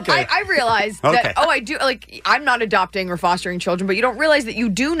 Oh, okay. I realized that, I do, like, I'm not adopting or fostering children, but you don't realize that you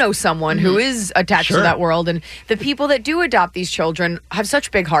do know someone who is attached to that world. And the people that do adopt these children have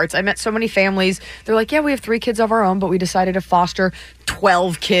such big hearts. I met so many families. They're like, yeah, we have 3 kids of our own, but we decided to foster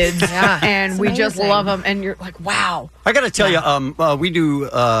 12 kids. And we just love them. And you're like, wow. I got to tell you, we do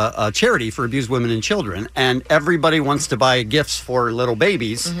a charity for abused women and children, and everybody wants to buy gifts for little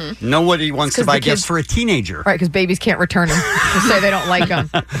babies. Nobody wants to buy gifts for a teenager. Right, because babies can't return them. They say they don't like them.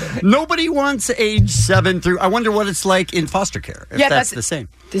 Nobody wants age 7 through. I wonder what it's like in foster care. If that's the same.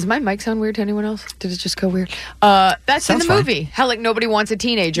 Does my mic sound weird to anyone else? Did it just go weird? That's Sounds in the movie. How like nobody wants a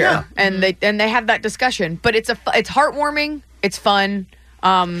teenager, and they have that discussion. But it's heartwarming. It's fun.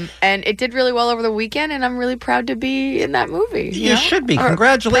 And it did really well over the weekend, and I'm really proud to be in that movie. You should be. Or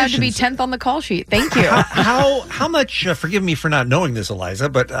Congratulations. Proud to be 10th on the call sheet. Thank you. How much? Forgive me for not knowing this, Eliza,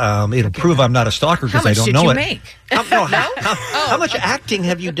 but it'll prove I'm not a stalker because I don't know it. How much acting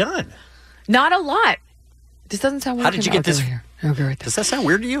have you done? Not a lot. This doesn't sound weird. How did you get this? Here. Does that sound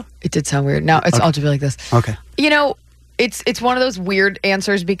weird to you? It did sound weird. Now I'll just be like this. Okay. You know, it's one of those weird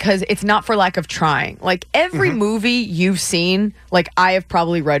answers because it's not for lack of trying. Like every movie you've seen, like I have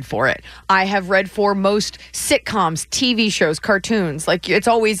probably read for it. I have read for most sitcoms, TV shows, cartoons. Like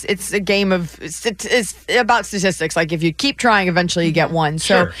it's a game of it's about statistics. Like if you keep trying, eventually you get one.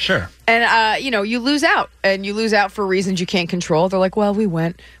 So Sure. And you lose out, and you lose out for reasons you can't control. They're like, well, we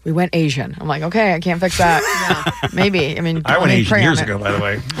went Asian. I'm like, okay, I can't fix that. Maybe. I mean, I went Asian years ago, by the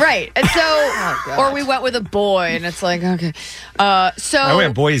way. Right. And so, or we went with a boy, and it's like, okay. So I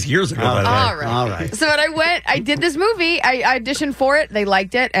went boys years ago, by the way. All right. So when I did this movie. I auditioned for it. They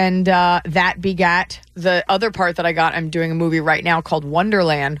liked it, and that begat the other part that I got. I'm doing a movie right now called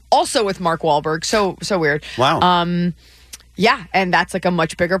Wonderland, also with Mark Wahlberg. So weird. Wow. Yeah, and that's like a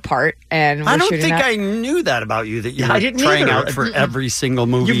much bigger part. And I don't think I knew that about you, that you were trying out for every single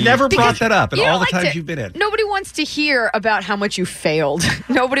movie. You've never brought that up in all the times to, you've been in. Nobody wants to hear about how much you failed.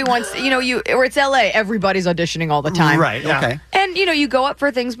 Nobody wants, or it's LA, everybody's auditioning all the time. Right, okay. And, you go up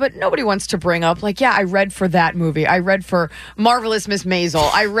for things, but nobody wants to bring up, like, I read for that movie. I read for Marvelous Miss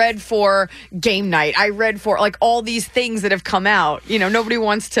Maisel. I read for Game Night. I read for, like, all these things that have come out. Nobody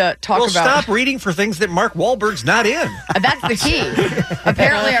wants to talk about. Stop reading for things that Mark Wahlberg's not in. That's the key.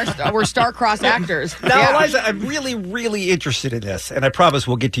 Apparently, we're star-crossed actors. Now, Eliza, I'm really, really interested in this, and I promise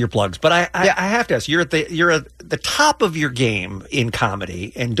we'll get to your plugs. But I have to ask, you're at the top of your game in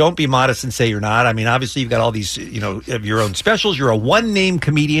comedy, and don't be modest and say you're not. I mean, obviously, you've got all these, of your own specials. You're a one-name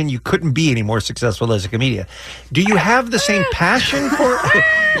comedian. You couldn't be any more successful as a comedian. Do you have the same passion for?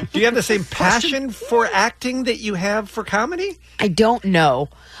 Do you have the same passion for acting that you have for comedy? I don't know.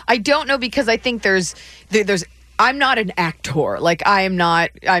 Because I think there's. I'm not an actor. Like I'm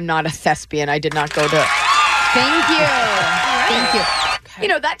not a thespian. I did not go to. Thank you.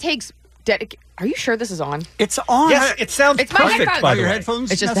 Okay. That takes Are you sure this is on? It's on. Yes, it sounds it's perfect. My By the your way.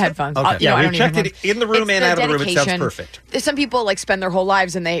 headphones. It's just the headphones. Okay. We checked it in the room and out of the room. It sounds perfect. Some people spend their whole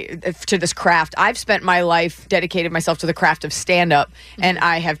lives to this craft. I've spent my life dedicated myself to the craft of stand-up, and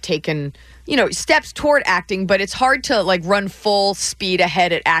I have taken steps toward acting, but it's hard to run full speed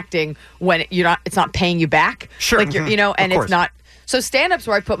ahead at acting when it's not paying you back. Sure. And it's not. So stand-up's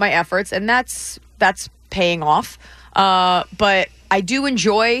where I put my efforts, and that's paying off. But I do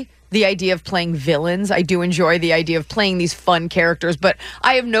enjoy the idea of playing villains. I do enjoy the idea of playing these fun characters, but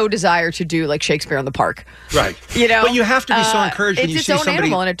I have no desire to do like Shakespeare in the Park. Right. But you have to be so encouraged when you see somebody. It's its own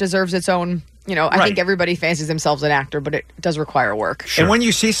animal, and it deserves its own. I think everybody fancies themselves an actor, but it does require work. Sure. And when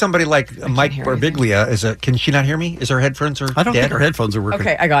you see somebody like Mike Birbiglia, can she not hear me? Is her headphones I don't think her headphones are working.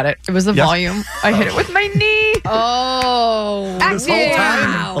 Okay, I got it. It was the volume. I hit it with my knee. Oh, this whole time,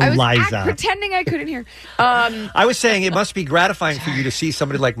 I was Eliza. pretending I couldn't hear. I was saying it must be gratifying for you to see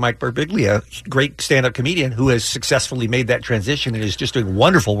somebody like Mike Birbiglia, great stand-up comedian, who has successfully made that transition and is just doing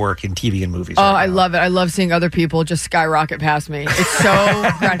wonderful work in TV and movies. I love it. I love seeing other people just skyrocket past me. It's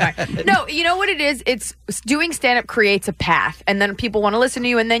so gratifying. No, you know what it is? It's doing stand-up creates a path, and then people want to listen to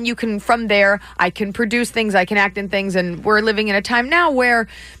you, and then you can, from there, I can produce things, I can act in things, and we're living in a time now where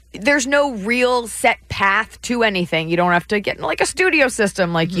there's no real set path to anything. You don't have to get in a studio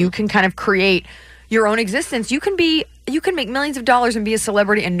system. You can kind of create your own existence. You can make millions of dollars and be a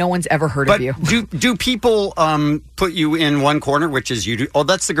celebrity, and no one's ever heard of you. Do people put you in one corner, which is you do? Oh,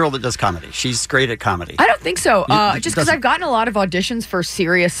 that's the girl that does comedy. She's great at comedy. I don't think so. Just because I've gotten a lot of auditions for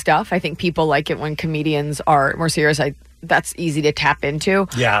serious stuff. I think people like it when comedians are more serious. That's easy to tap into.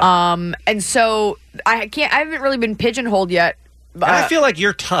 Yeah. And so I haven't really been pigeonholed yet And I feel like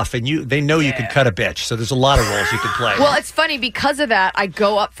you're tough, and they know you can cut a bitch, so there's a lot of roles you can play. Well, it's funny because of that. I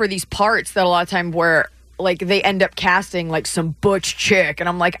go up for these parts that a lot of time where like they end up casting like some butch chick, and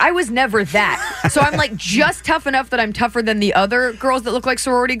I'm like, I was never that. So I'm like just tough enough that I'm tougher than the other girls that look like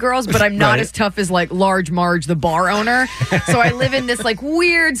sorority girls, but I'm not as tough as like Large Marge, the bar owner. So I live in this like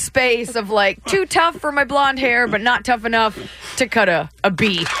weird space of like too tough for my blonde hair, but not tough enough to cut a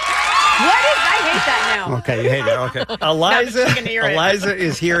B. I hate that now. Okay, you hate it. Okay. Eliza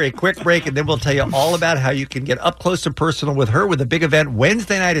is here. A quick break, and then we'll tell you all about how you can get up close and personal with her with a big event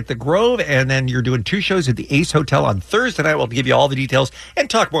Wednesday night at the Grove, and then you're doing 2 shows at the Ace Hotel on Thursday night. We'll give you all the details and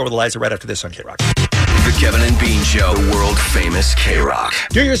talk more with Eliza right after this on K-Rock. The Kevin and Bean Show, world famous K-Rock.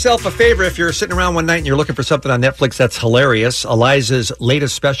 Do yourself a favor if you're sitting around one night and you're looking for something on Netflix that's hilarious. Eliza's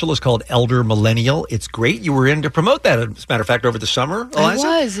latest special is called Elder Millennial. It's great. You were in to promote that, as a matter of fact, over the summer, Eliza.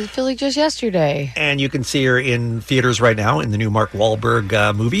 I was. It felt like just yesterday. And you can see her in theaters right now in the new Mark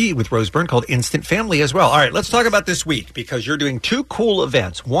Wahlberg movie with Rose Byrne called Instant Family as well. All right, let's talk about this week because you're doing 2 cool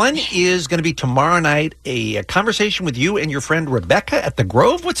events. One is going to be tomorrow night, a conversation with you and your friend Rebecca at the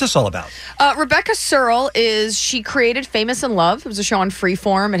Grove. What's this all about? Rebecca Searle she created Famous in Love. It was a show on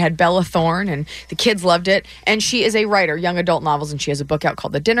Freeform. It had Bella Thorne, and the kids loved it. And she is a writer, young adult novels, and she has a book out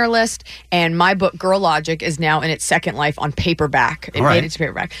called The Dinner List. And my book, Girl Logic, is now in its second life on paperback. It made it to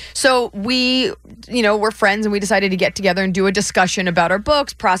paperback. So we're friends, and we decided to get together and do a discussion about our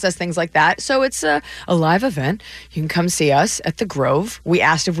books, process things like that. So it's a live event. You can come see us at the Grove. We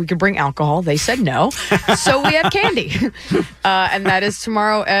asked if we could bring alcohol. They said no. So we have candy. And that is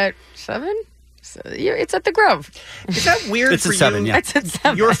tomorrow at 7? It's at the Grove. Is that weird it's for at 7, you? yeah. It's at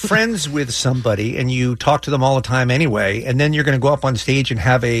 7. You're friends with somebody and you talk to them all the time anyway, and then you're going to go up on stage and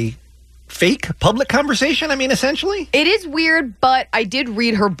have a fake public conversation? I mean, essentially? It is weird, but I did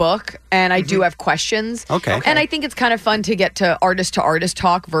read her book, and I do have questions. Okay. And I think it's kind of fun to get to artist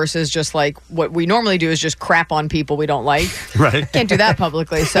talk versus just like what we normally do is just crap on people we don't like. Right. Can't do that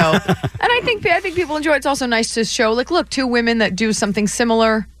publicly. So, and I think people enjoy it. It's also nice to show, like, look, 2 women that do something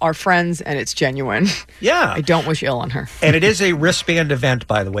similar are friends, and it's genuine. Yeah. I don't wish ill on her. And it is a wristband event,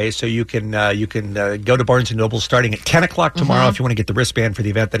 by the way, so you can go to Barnes & Noble starting at 10 o'clock tomorrow if you want to get the wristband for the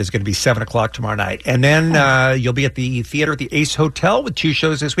event that is going to be 7 o'clock tomorrow night. And then you'll be at the theater at the Ace Hotel with 2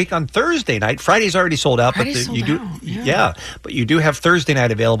 shows this week on Thursday night. Friday's already sold out. But but you do have Thursday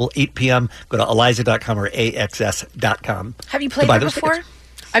night available, 8 p.m. Go to Eliza.com or AXS.com. Have you played buy there those before? tickets.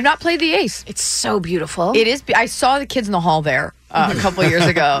 I've not played the Ace. It's so beautiful. It is. I saw the kids in the hall there a couple of years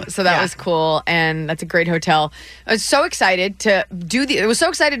ago, so that was cool, and that's a great hotel. I was so excited to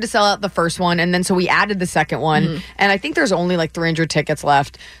sell out the first one, and then so we added the second one, and I think there's only like 300 tickets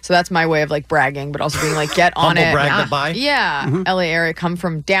left, so that's my way of like bragging, but also being like, get on it. Brag, but buy. Yeah, LA area, come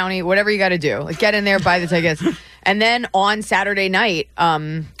from Downey, whatever you got to do. Like, get in there, buy the tickets. And then on Saturday night,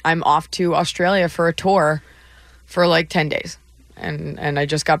 I'm off to Australia for a tour for like 10 days. And I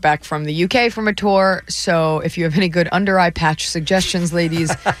just got back from the UK from a tour. So if you have any good under-eye patch suggestions,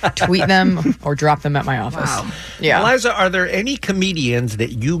 ladies, tweet them or drop them at my office. Wow. Yeah. Eliza, are there any comedians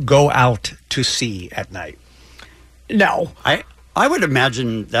that you go out to see at night? No. I would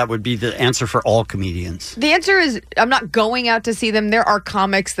imagine that would be the answer for all comedians. The answer is I'm not going out to see them. There are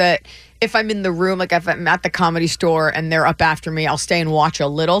comics that if I'm in the room, like if I'm at the Comedy Store and they're up after me, I'll stay and watch a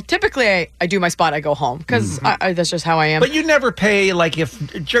little. Typically, I do my spot, I go home because that's just how I am. But you never pay, like if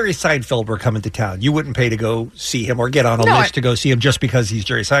Jerry Seinfeld were coming to town, you wouldn't pay to go see him or get on a list to go see him just because he's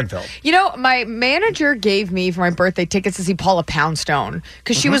Jerry Seinfeld. You know, my manager gave me for my birthday tickets to see Paula Poundstone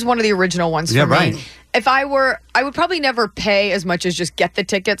because she was one of the original ones for me. If I would probably never pay as much as just get the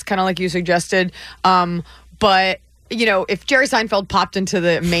tickets, kind of like you suggested. But, you know, if Jerry Seinfeld popped into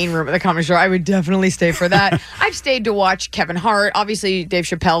the main room at the Comedy Store, I would definitely stay for that. I've stayed to watch Kevin Hart. Obviously, Dave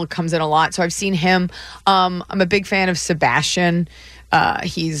Chappelle comes in a lot, so I've seen him. I'm a big fan of Sebastian.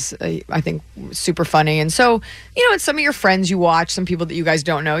 He's, I think, super funny. And so, you know, it's some of your friends you watch, some people that you guys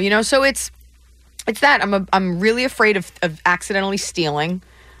don't know, you know. So it's that. I'm really afraid of accidentally stealing.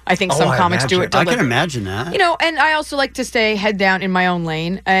 I think some comics do it deliberately. I can imagine that. You know, and I also like to stay head down in my own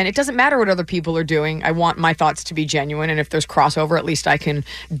lane. And it doesn't matter what other people are doing. I want my thoughts to be genuine. And if there's crossover, at least I can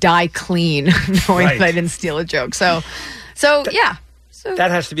die clean knowing that I didn't steal a joke. So yeah. So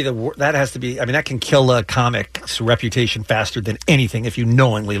that has to be I mean, that can kill a comic's reputation faster than anything if you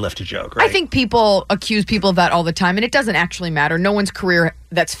knowingly lift a joke, right? I think people accuse people of that all the time, and it doesn't actually matter. No one's career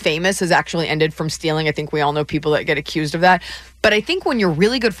that's famous has actually ended from stealing. I think we all know people that get accused of that. But I think when you're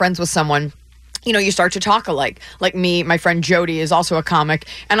really good friends with someone, you know, you start to talk alike. Like me, my friend Jody is also a comic,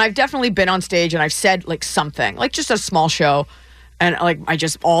 and I've definitely been on stage and I've said like something, like just a small show. And like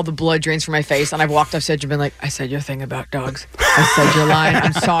all the blood drains from my face, and I've walked off stage and been like, I said your thing about dogs. I said your line.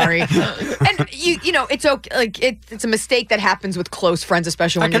 I'm sorry. And you know, it's okay. Like it's a mistake that happens with close friends,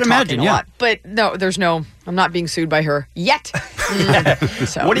 especially when you're talking a lot. But no, I'm not being sued by her yet.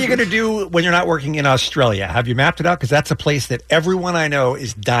 So. What are you going to do when you're not working in Australia? Have you mapped it out? Because that's a place that everyone I know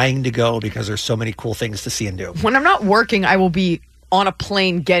is dying to go because there's so many cool things to see and do. When I'm not working, I will be on a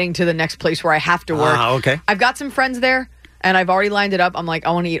plane getting to the next place where I have to work. Okay. I've got some friends there. And I've already lined it up. I'm like, I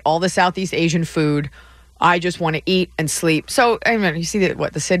want to eat all the Southeast Asian food. I just want to eat and sleep. So, I mean, you see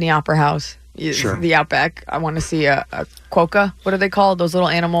the Sydney Opera House, Sure. The Outback. I want to see a quokka. What are they called? Those little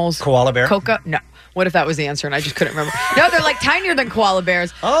animals? Koala bear? Quokka? No. What if that was the answer and I just couldn't remember? No, they're like tinier than koala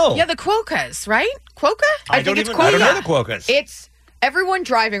bears. Oh. Yeah, the quokkas, right? Quokka? I think it's quokka. I don't know the quokkas. It's everyone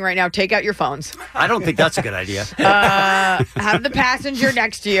driving right now. Take out your phones. I don't think that's a good idea. Have the passenger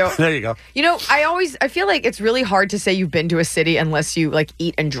next to you. There you go. You know, I feel like it's really hard to say you've been to a city unless you like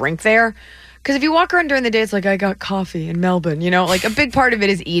eat and drink there. Because if you walk around during the day, it's like, I got coffee in Melbourne. You know, like a big part of it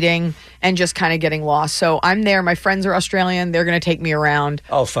is eating and just kind of getting lost. So I'm there. My friends are Australian. They're going to take me around.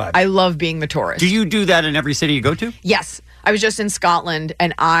 Oh, fun. I love being the tourist. Do you do that in every city you go to? Yes. I was just in Scotland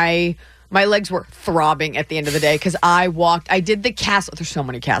and my legs were throbbing at the end of the day because I did the castle. There's so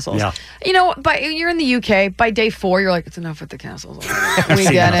many castles. Yeah. You know, you're in the UK. By day 4, you're like, it's enough with the castles. We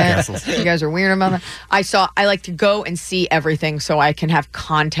get it. You guys are weird about that. I like to go and see everything so I can have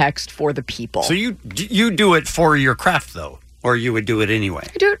context for the people. So you do it for your craft, though? Or you would do it anyway?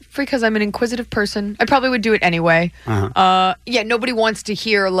 I do it because I'm an inquisitive person. I probably would do it anyway. Yeah, nobody wants to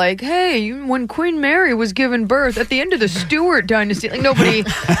hear like, hey, when Queen Mary was given birth at the end of the Stuart dynasty. Like nobody.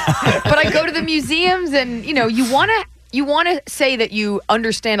 But I go to the museums and, you know, you want to say that you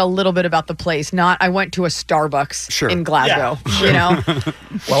understand a little bit about the place, not I went to a Starbucks in Glasgow, you know?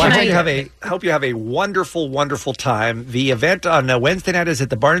 Well, I hope you have a wonderful, wonderful time. The event on Wednesday night is at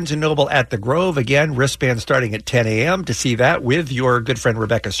the Barnes & Noble at the Grove. Again, wristband starting at 10 a.m. to see that with your good friend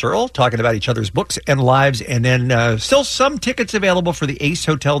Rebecca Searle, talking about each other's books and lives. And then still some tickets available for the Ace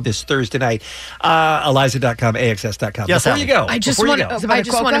Hotel this Thursday night. Eliza.com, AXS.com. Yes, Before you go. I just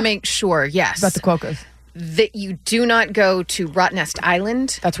want to make sure, yes. About the quokkas. That you do not go to Rottnest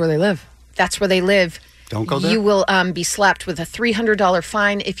Island. That's where they live. That's where they live. Don't go there? You will be slapped with a $300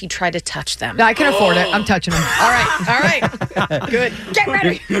 fine if you try to touch them. No, I can afford it. I'm touching them. All right. Good. Get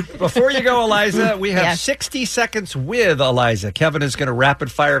ready. Before you go, Eliza, we have 60 seconds with Eliza. Kevin is going to rapid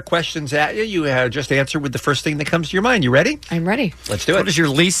fire questions at you. You just answer with the first thing that comes to your mind. You ready? I'm ready. Let's do it. What is your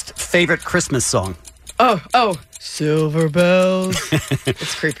least favorite Christmas song? Oh. Silver bells.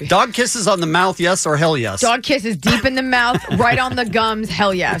 It's creepy. Dog kisses on the mouth, yes or hell yes? Dog kisses deep in the mouth, right on the gums,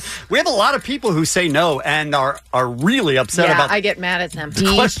 hell yes. We have a lot of people who say no and are really upset about I get mad at them.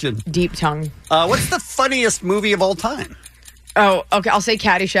 the question. Deep tongue. What's the funniest movie of all time? Oh, okay. I'll say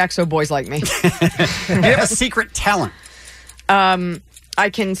Caddyshack so boys like me. Do you have a secret talent? I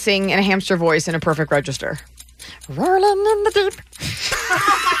can sing in a hamster voice in a perfect register. Rolling in the deep.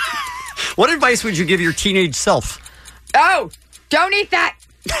 What advice would you give your teenage self? Oh, don't eat that.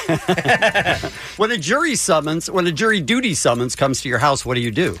 When a jury duty summons comes to your house, what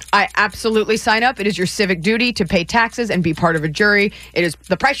do? I absolutely sign up. It is your civic duty to pay taxes and be part of a jury. It is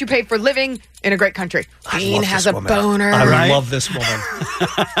the price you pay for living in a great country. Dean has a boner. I love this woman.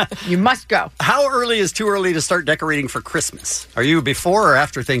 You must go. How early is too early to start decorating for Christmas? Are you a before or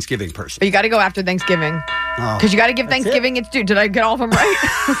after Thanksgiving person? But you got to go after Thanksgiving. Because you got to give Thanksgiving its due. Did I get all of them right?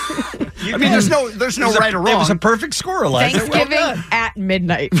 I mean, there's no right or wrong. It was a perfect score, Eliza. Thanksgiving at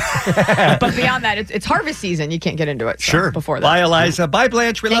midnight. But beyond that, it's harvest season. You can't get into it. So before that. Bye, Eliza. Bye,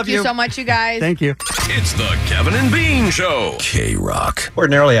 Blanche. We love you. Thank you so much, you guys. Thank you. It's the Kevin and Bean Show. K-Rock.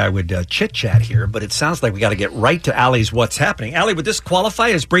 Ordinarily, I would chit-chat here, but it sounds like we got to get right to Allie's What's Happening. Allie, would this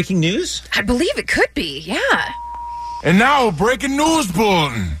qualify as breaking news? I believe it could be, yeah. And now, breaking news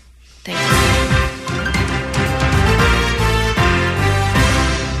bulletin. Thank you.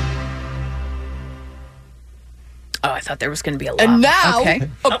 Oh, I thought there was going to be a lot. And now,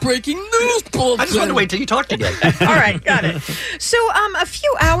 a breaking news bulletin. I just wanted to wait till you talked again. All right, got it. So, a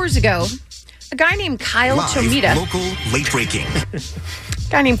few hours ago, a guy named Kyle Tomita. Local late breaking.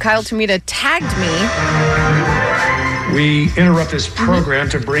 Tagged me. We interrupt this program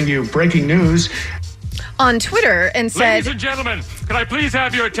to bring you breaking news On Twitter and said, Ladies and gentlemen, can I please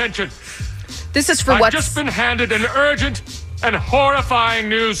have your attention? This is for I've just been handed an urgent and horrifying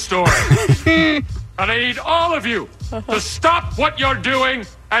news story. And I need all of you to stop what you're doing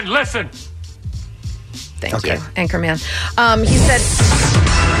and listen. Thank you, Anchorman. He said,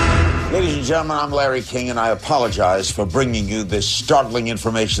 Ladies and gentlemen, I'm Larry King, and I apologize for bringing you this startling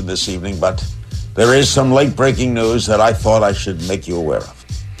information this evening, but there is some late-breaking news that I thought I should make you aware of.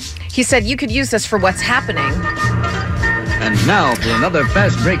 He said you could use this for what's happening. And now for another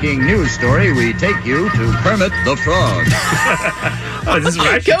fast-breaking news story, we take you to Kermit the Frog. Oh, this is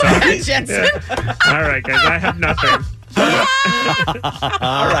right. Go ahead, Jensen. Yeah. All right, guys, I have nothing.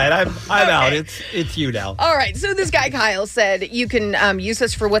 All right, I'm out. It's you now. All right, so this guy Kyle said you can use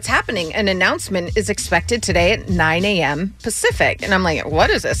this for what's happening. An announcement is expected today at 9 a.m. Pacific. And I'm like, what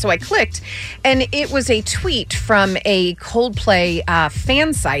is this? So I clicked, and it was a tweet from a Coldplay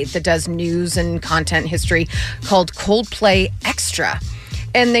fan site that does news and content history called Coldplay Extra.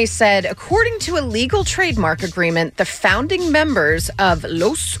 And they said, according to a legal trademark agreement, the founding members of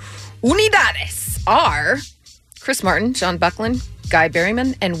Los Unidades are Chris Martin, John Buckland, Guy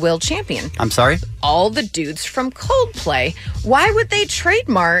Berryman, and Will Champion. I'm sorry? All the dudes from Coldplay. Why would they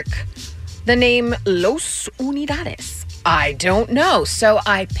trademark the name Los Unidades? I don't know. So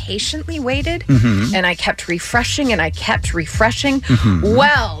I patiently waited, and I kept refreshing, and I kept refreshing.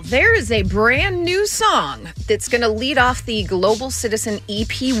 Well, there is a brand new song that's going to lead off the Global Citizen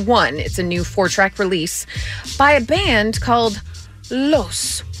EP1. It's a new 4-track release by a band called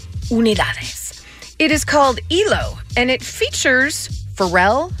Los Unidades. It is called ELO, and it features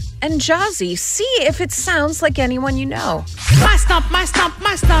Pharrell and Jazzy. See if it sounds like anyone you know. My stomp, my stomp,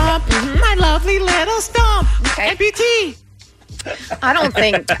 my stomp, my lovely little stomp. Okay. MPT. I don't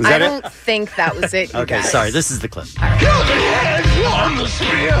think that I it? don't think that was it. You Okay, guys. sorry. This is the clip. You're the head on the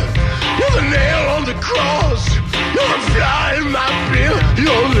spear. You're the nail on the cross. You're the fly in my beer.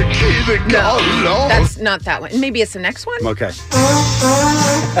 You're the key that got lost. That's not that one. Maybe it's the next one. Okay.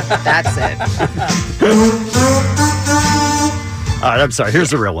 That's it. All right, I'm sorry.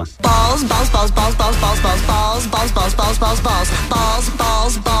 Here's the real one. Balls, balls, balls, balls, balls, balls, balls, balls, balls, balls, balls, balls, balls, balls,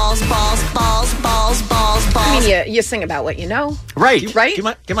 balls, balls, balls, balls, balls, balls. I mean, you sing about what you know. Right. Right? Do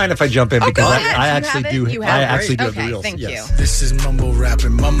you mind if I jump in? Oh, because go I ahead. actually do. You I have it? actually do have the Okay, reels. thank Yes. you. This is mumble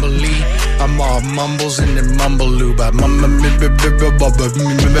rapping, mumbly. I'm all mumbles and then mumble lube. Wow.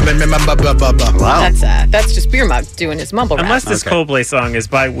 That's just Beer Mug doing his mumble rap. Unless this Coldplay song is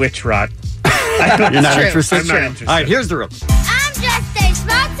by Witch Rot. You're not interested? I'm not interested. All right, here's the real. I'm just a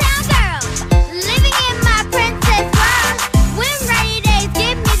small town girl living in my princess world. When rainy days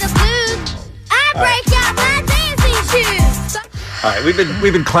give me the blues, I break out my dancing shoes. All right,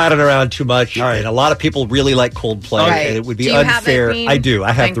 we've been clowning around too much, and a lot of people really like Coldplay, Right. and it would be Do you have it, unfair. Bean? I do.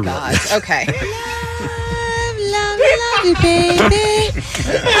 I have Thank the real. God. Okay. Love you, baby.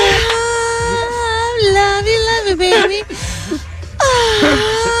 Love you, baby.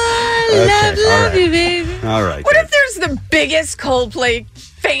 Love you, baby. All right. What if there's the biggest Coldplay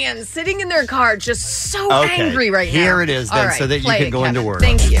fans sitting in their car just so Okay, angry right now? here it is then, All right, so that you play can it, go into Kevin. work.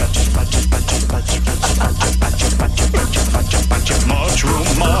 Thank you.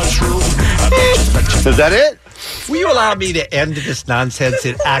 Is that it? Will you allow me to end this nonsense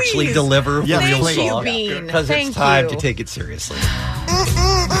and actually deliver Yes, the real please. song? Thank you, Bean. Because Thank it's time you. to take it seriously.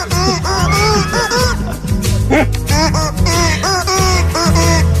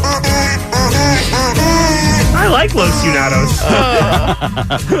 I like Los Unados.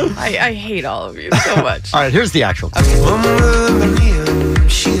 I hate all of you so much. All right, here's the actual.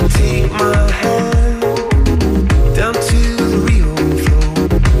 She'll take my hand down to the Rio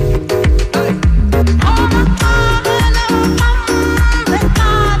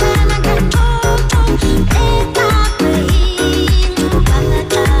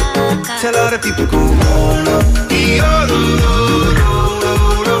Tell all the people go on up.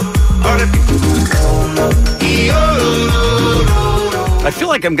 All the people go on up. I feel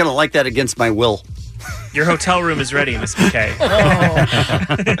like I'm going to like that against my will. Your hotel room is ready, Miss McKay.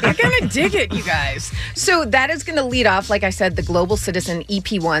 I kind of dig it, you guys. So that is going to lead off, like I said, the Global Citizen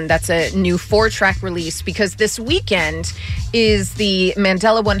EP1. That's a new 4-track release because this weekend is the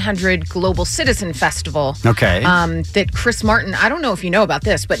Mandela 100 Global Citizen Festival. Okay. That Chris Martin, I don't know if you know about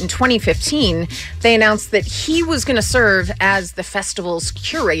this, but in 2015, they announced that he was going to serve as the festival's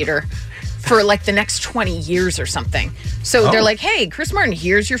curator for like the next 20 years or something. So they're like, hey, Chris Martin,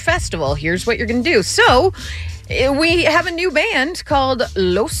 here's your festival. Here's what you're going to do. So we have a new band called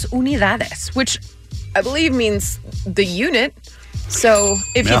Los Unidades, which I believe means the unit. So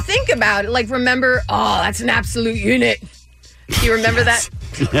if you think about it, like remember, that's an absolute unit. Do you remember that?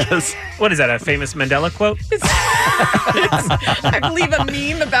 Yes. What is that, a famous Mandela quote? It's, I believe, a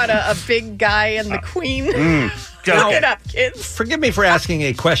meme about a big guy and the queen. Look it up, kids. Forgive me for asking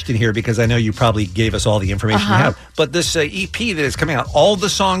a question here because I know you probably gave us all the information you have. But this EP that is coming out, all the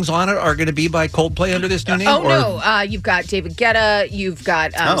songs on it are going to be by Coldplay under this new name? No. You've got David Guetta. You've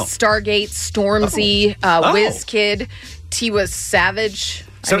got Stargate, Stormzy, WizKid, Tiwa Savage.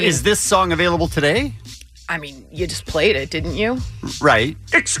 So is this song available today? I mean, you just played it, didn't you? Right.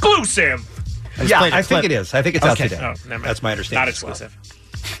 Exclusive. I think it is. I think it's out today. Oh, never mind. That's my understanding. Not exclusive.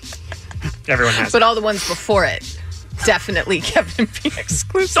 Everyone has But all the ones before it, definitely Kevin and Bean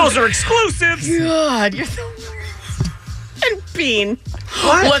exclusive. Those are exclusives. God, you're the worst. And Bean,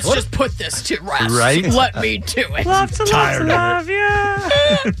 let's just put this to rest. Right? Let me do it. Lots of love, yeah.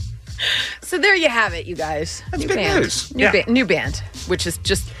 So there you have it, you guys. That's new big band. news. New band, which is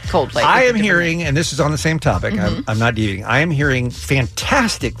just Coldplay. I am Different hearing, and this is on the same topic, I'm not deviating. I am hearing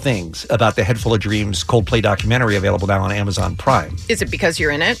fantastic things about the Head Full of Dreams Coldplay documentary available now on Amazon Prime. Is it because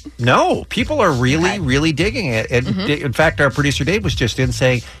you're in it? No, people are really digging it. And in fact, our producer Dave was just in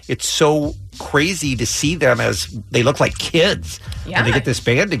saying it's so crazy to see them as they look like kids. Yeah. And they get this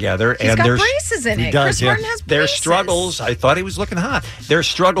band together. He's and got there's braces in it. Chris Martin has their braces. struggles. I thought he was looking hot. Their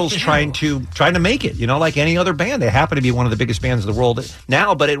struggles trying to make it. You know, like any other band, they happen to be one of the biggest bands in the world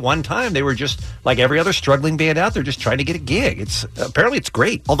now. But at one time, they were just like every other struggling band out there, just trying to get a gig. Apparently it's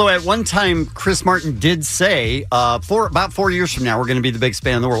great. Although at one time, Chris Martin did say, for about 4 years from now, we're going to be the biggest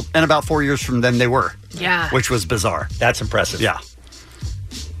band in the world, and about 4 years from then, they were. Yeah. Which was bizarre. That's impressive. Yeah.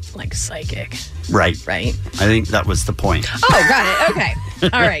 Like psychic. Right. Right. I think that was the point. Oh, got it. Okay.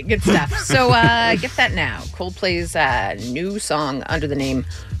 All right. Good stuff. So get that now. Coldplay's new song under the name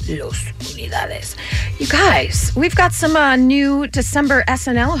Los Unidades. You guys, we've got some new December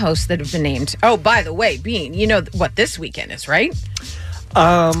SNL hosts that have been named. Oh, by the way, Bean, you know what this weekend is, right? For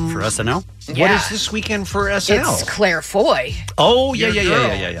SNL? What is this weekend for SNL? It's Claire Foy. Oh, Your girl.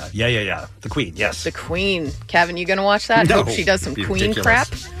 yeah. The Queen, yes. The Queen. Kevin, you going to watch that? No. Hope she does some Be Queen ridiculous. crap.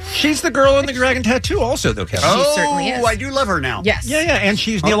 She's the girl in the Dragon Tattoo also, though, Kevin. She certainly is. I do love her now. Yes. Yeah, and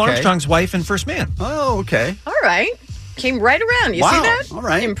she's Neil Okay. Armstrong's wife and first man. Oh, okay. All right. Came right around. You see Wow. that? All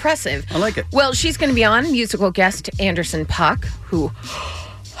right. Impressive. I like it. Well, she's going to be on musical guest Anderson .Paak, who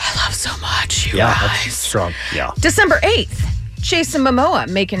I love so much, you Yeah, guys. that's strong. Yeah. December 8th, Jason Momoa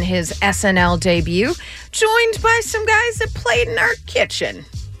making his SNL debut, joined by some guys that played in our kitchen.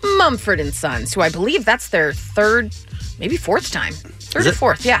 Mumford & Sons, who I believe that's their third, maybe fourth time. Third or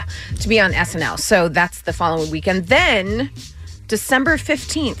fourth, yeah, to be on SNL. So that's the following weekend. Then, December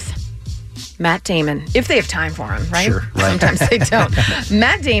 15th, Matt Damon, if they have time for him, right? Sure, right. Sometimes they don't.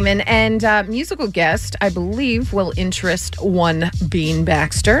 Matt Damon and musical guest, I believe, will interest one Bean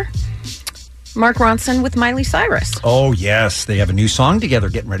Baxter. Mark Ronson with Miley Cyrus. Oh, yes. They have a new song together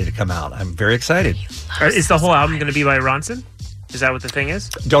getting ready to come out. I'm very excited. Is the whole album going to be by Ronson? Is that what the thing is?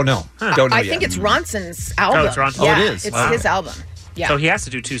 Don't know. Don't know I yet. think it's Ronson's album. Oh, it's Ronson. Yeah, Oh, it is. It's Wow. his album. Yeah. So he has to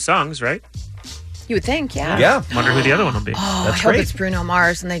do 2 songs, right? You would think, yeah. Yeah. Wonder who the other one will be. Oh, I hope it's Bruno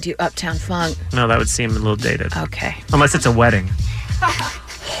Mars and they do Uptown Funk. No, that would seem a little dated. Okay. Unless it's a wedding.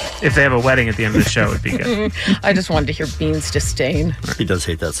 If they have a wedding at the end of the show, it'd be good. I just wanted to hear Bean's disdain. He does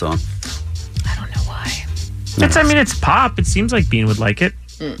hate that song. It's pop. It seems like Bean would like it.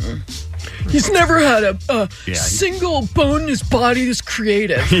 He's never had a Yeah, single bone in his body that's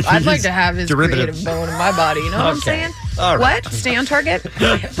creative. I'd like to have his Derivative. creative bone in my body. You know what I'm Okay. saying? All right. What? Stay on target?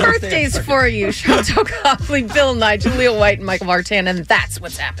 Birthdays for you. Chantal Copley, Bill Nye, Julia White, and Michael Vartan, and that's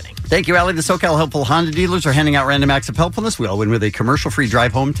what's happening. Thank you, Allie. The SoCal Helpful Honda dealers are handing out random acts of helpfulness. We all win with a commercial-free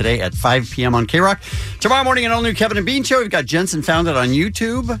drive home today at 5 p.m. on K-Rock. Tomorrow morning, an all-new Kevin and Bean show. We've got Jensen Founded on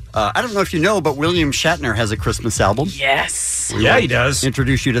YouTube. I don't know if you know, but William Shatner has a Christmas album. Yes. Yeah, he does.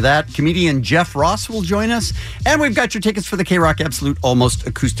 Introduce you to that. Comedian Jeff Ross will join us. And we've got your tickets for the K-Rock Absolute Almost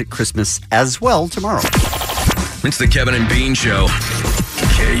Acoustic Christmas as well tomorrow. It's the Kevin and Bean Show.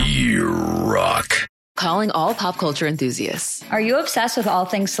 K-Rock. Calling all pop culture enthusiasts. Are you obsessed with all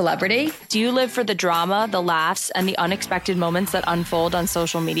things celebrity? Do you live for the drama, the laughs, and the unexpected moments that unfold on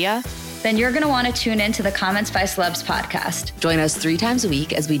social media? Then you're going to want to tune in to the Comments by Celebs podcast. Join us 3 times a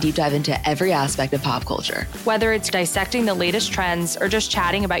week as we deep dive into every aspect of pop culture. Whether it's dissecting the latest trends or just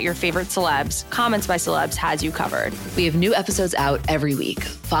chatting about your favorite celebs, Comments by Celebs has you covered. We have new episodes out every week.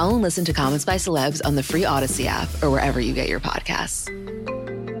 Follow and listen to Comments by Celebs on the free Odyssey app or wherever you get your podcasts.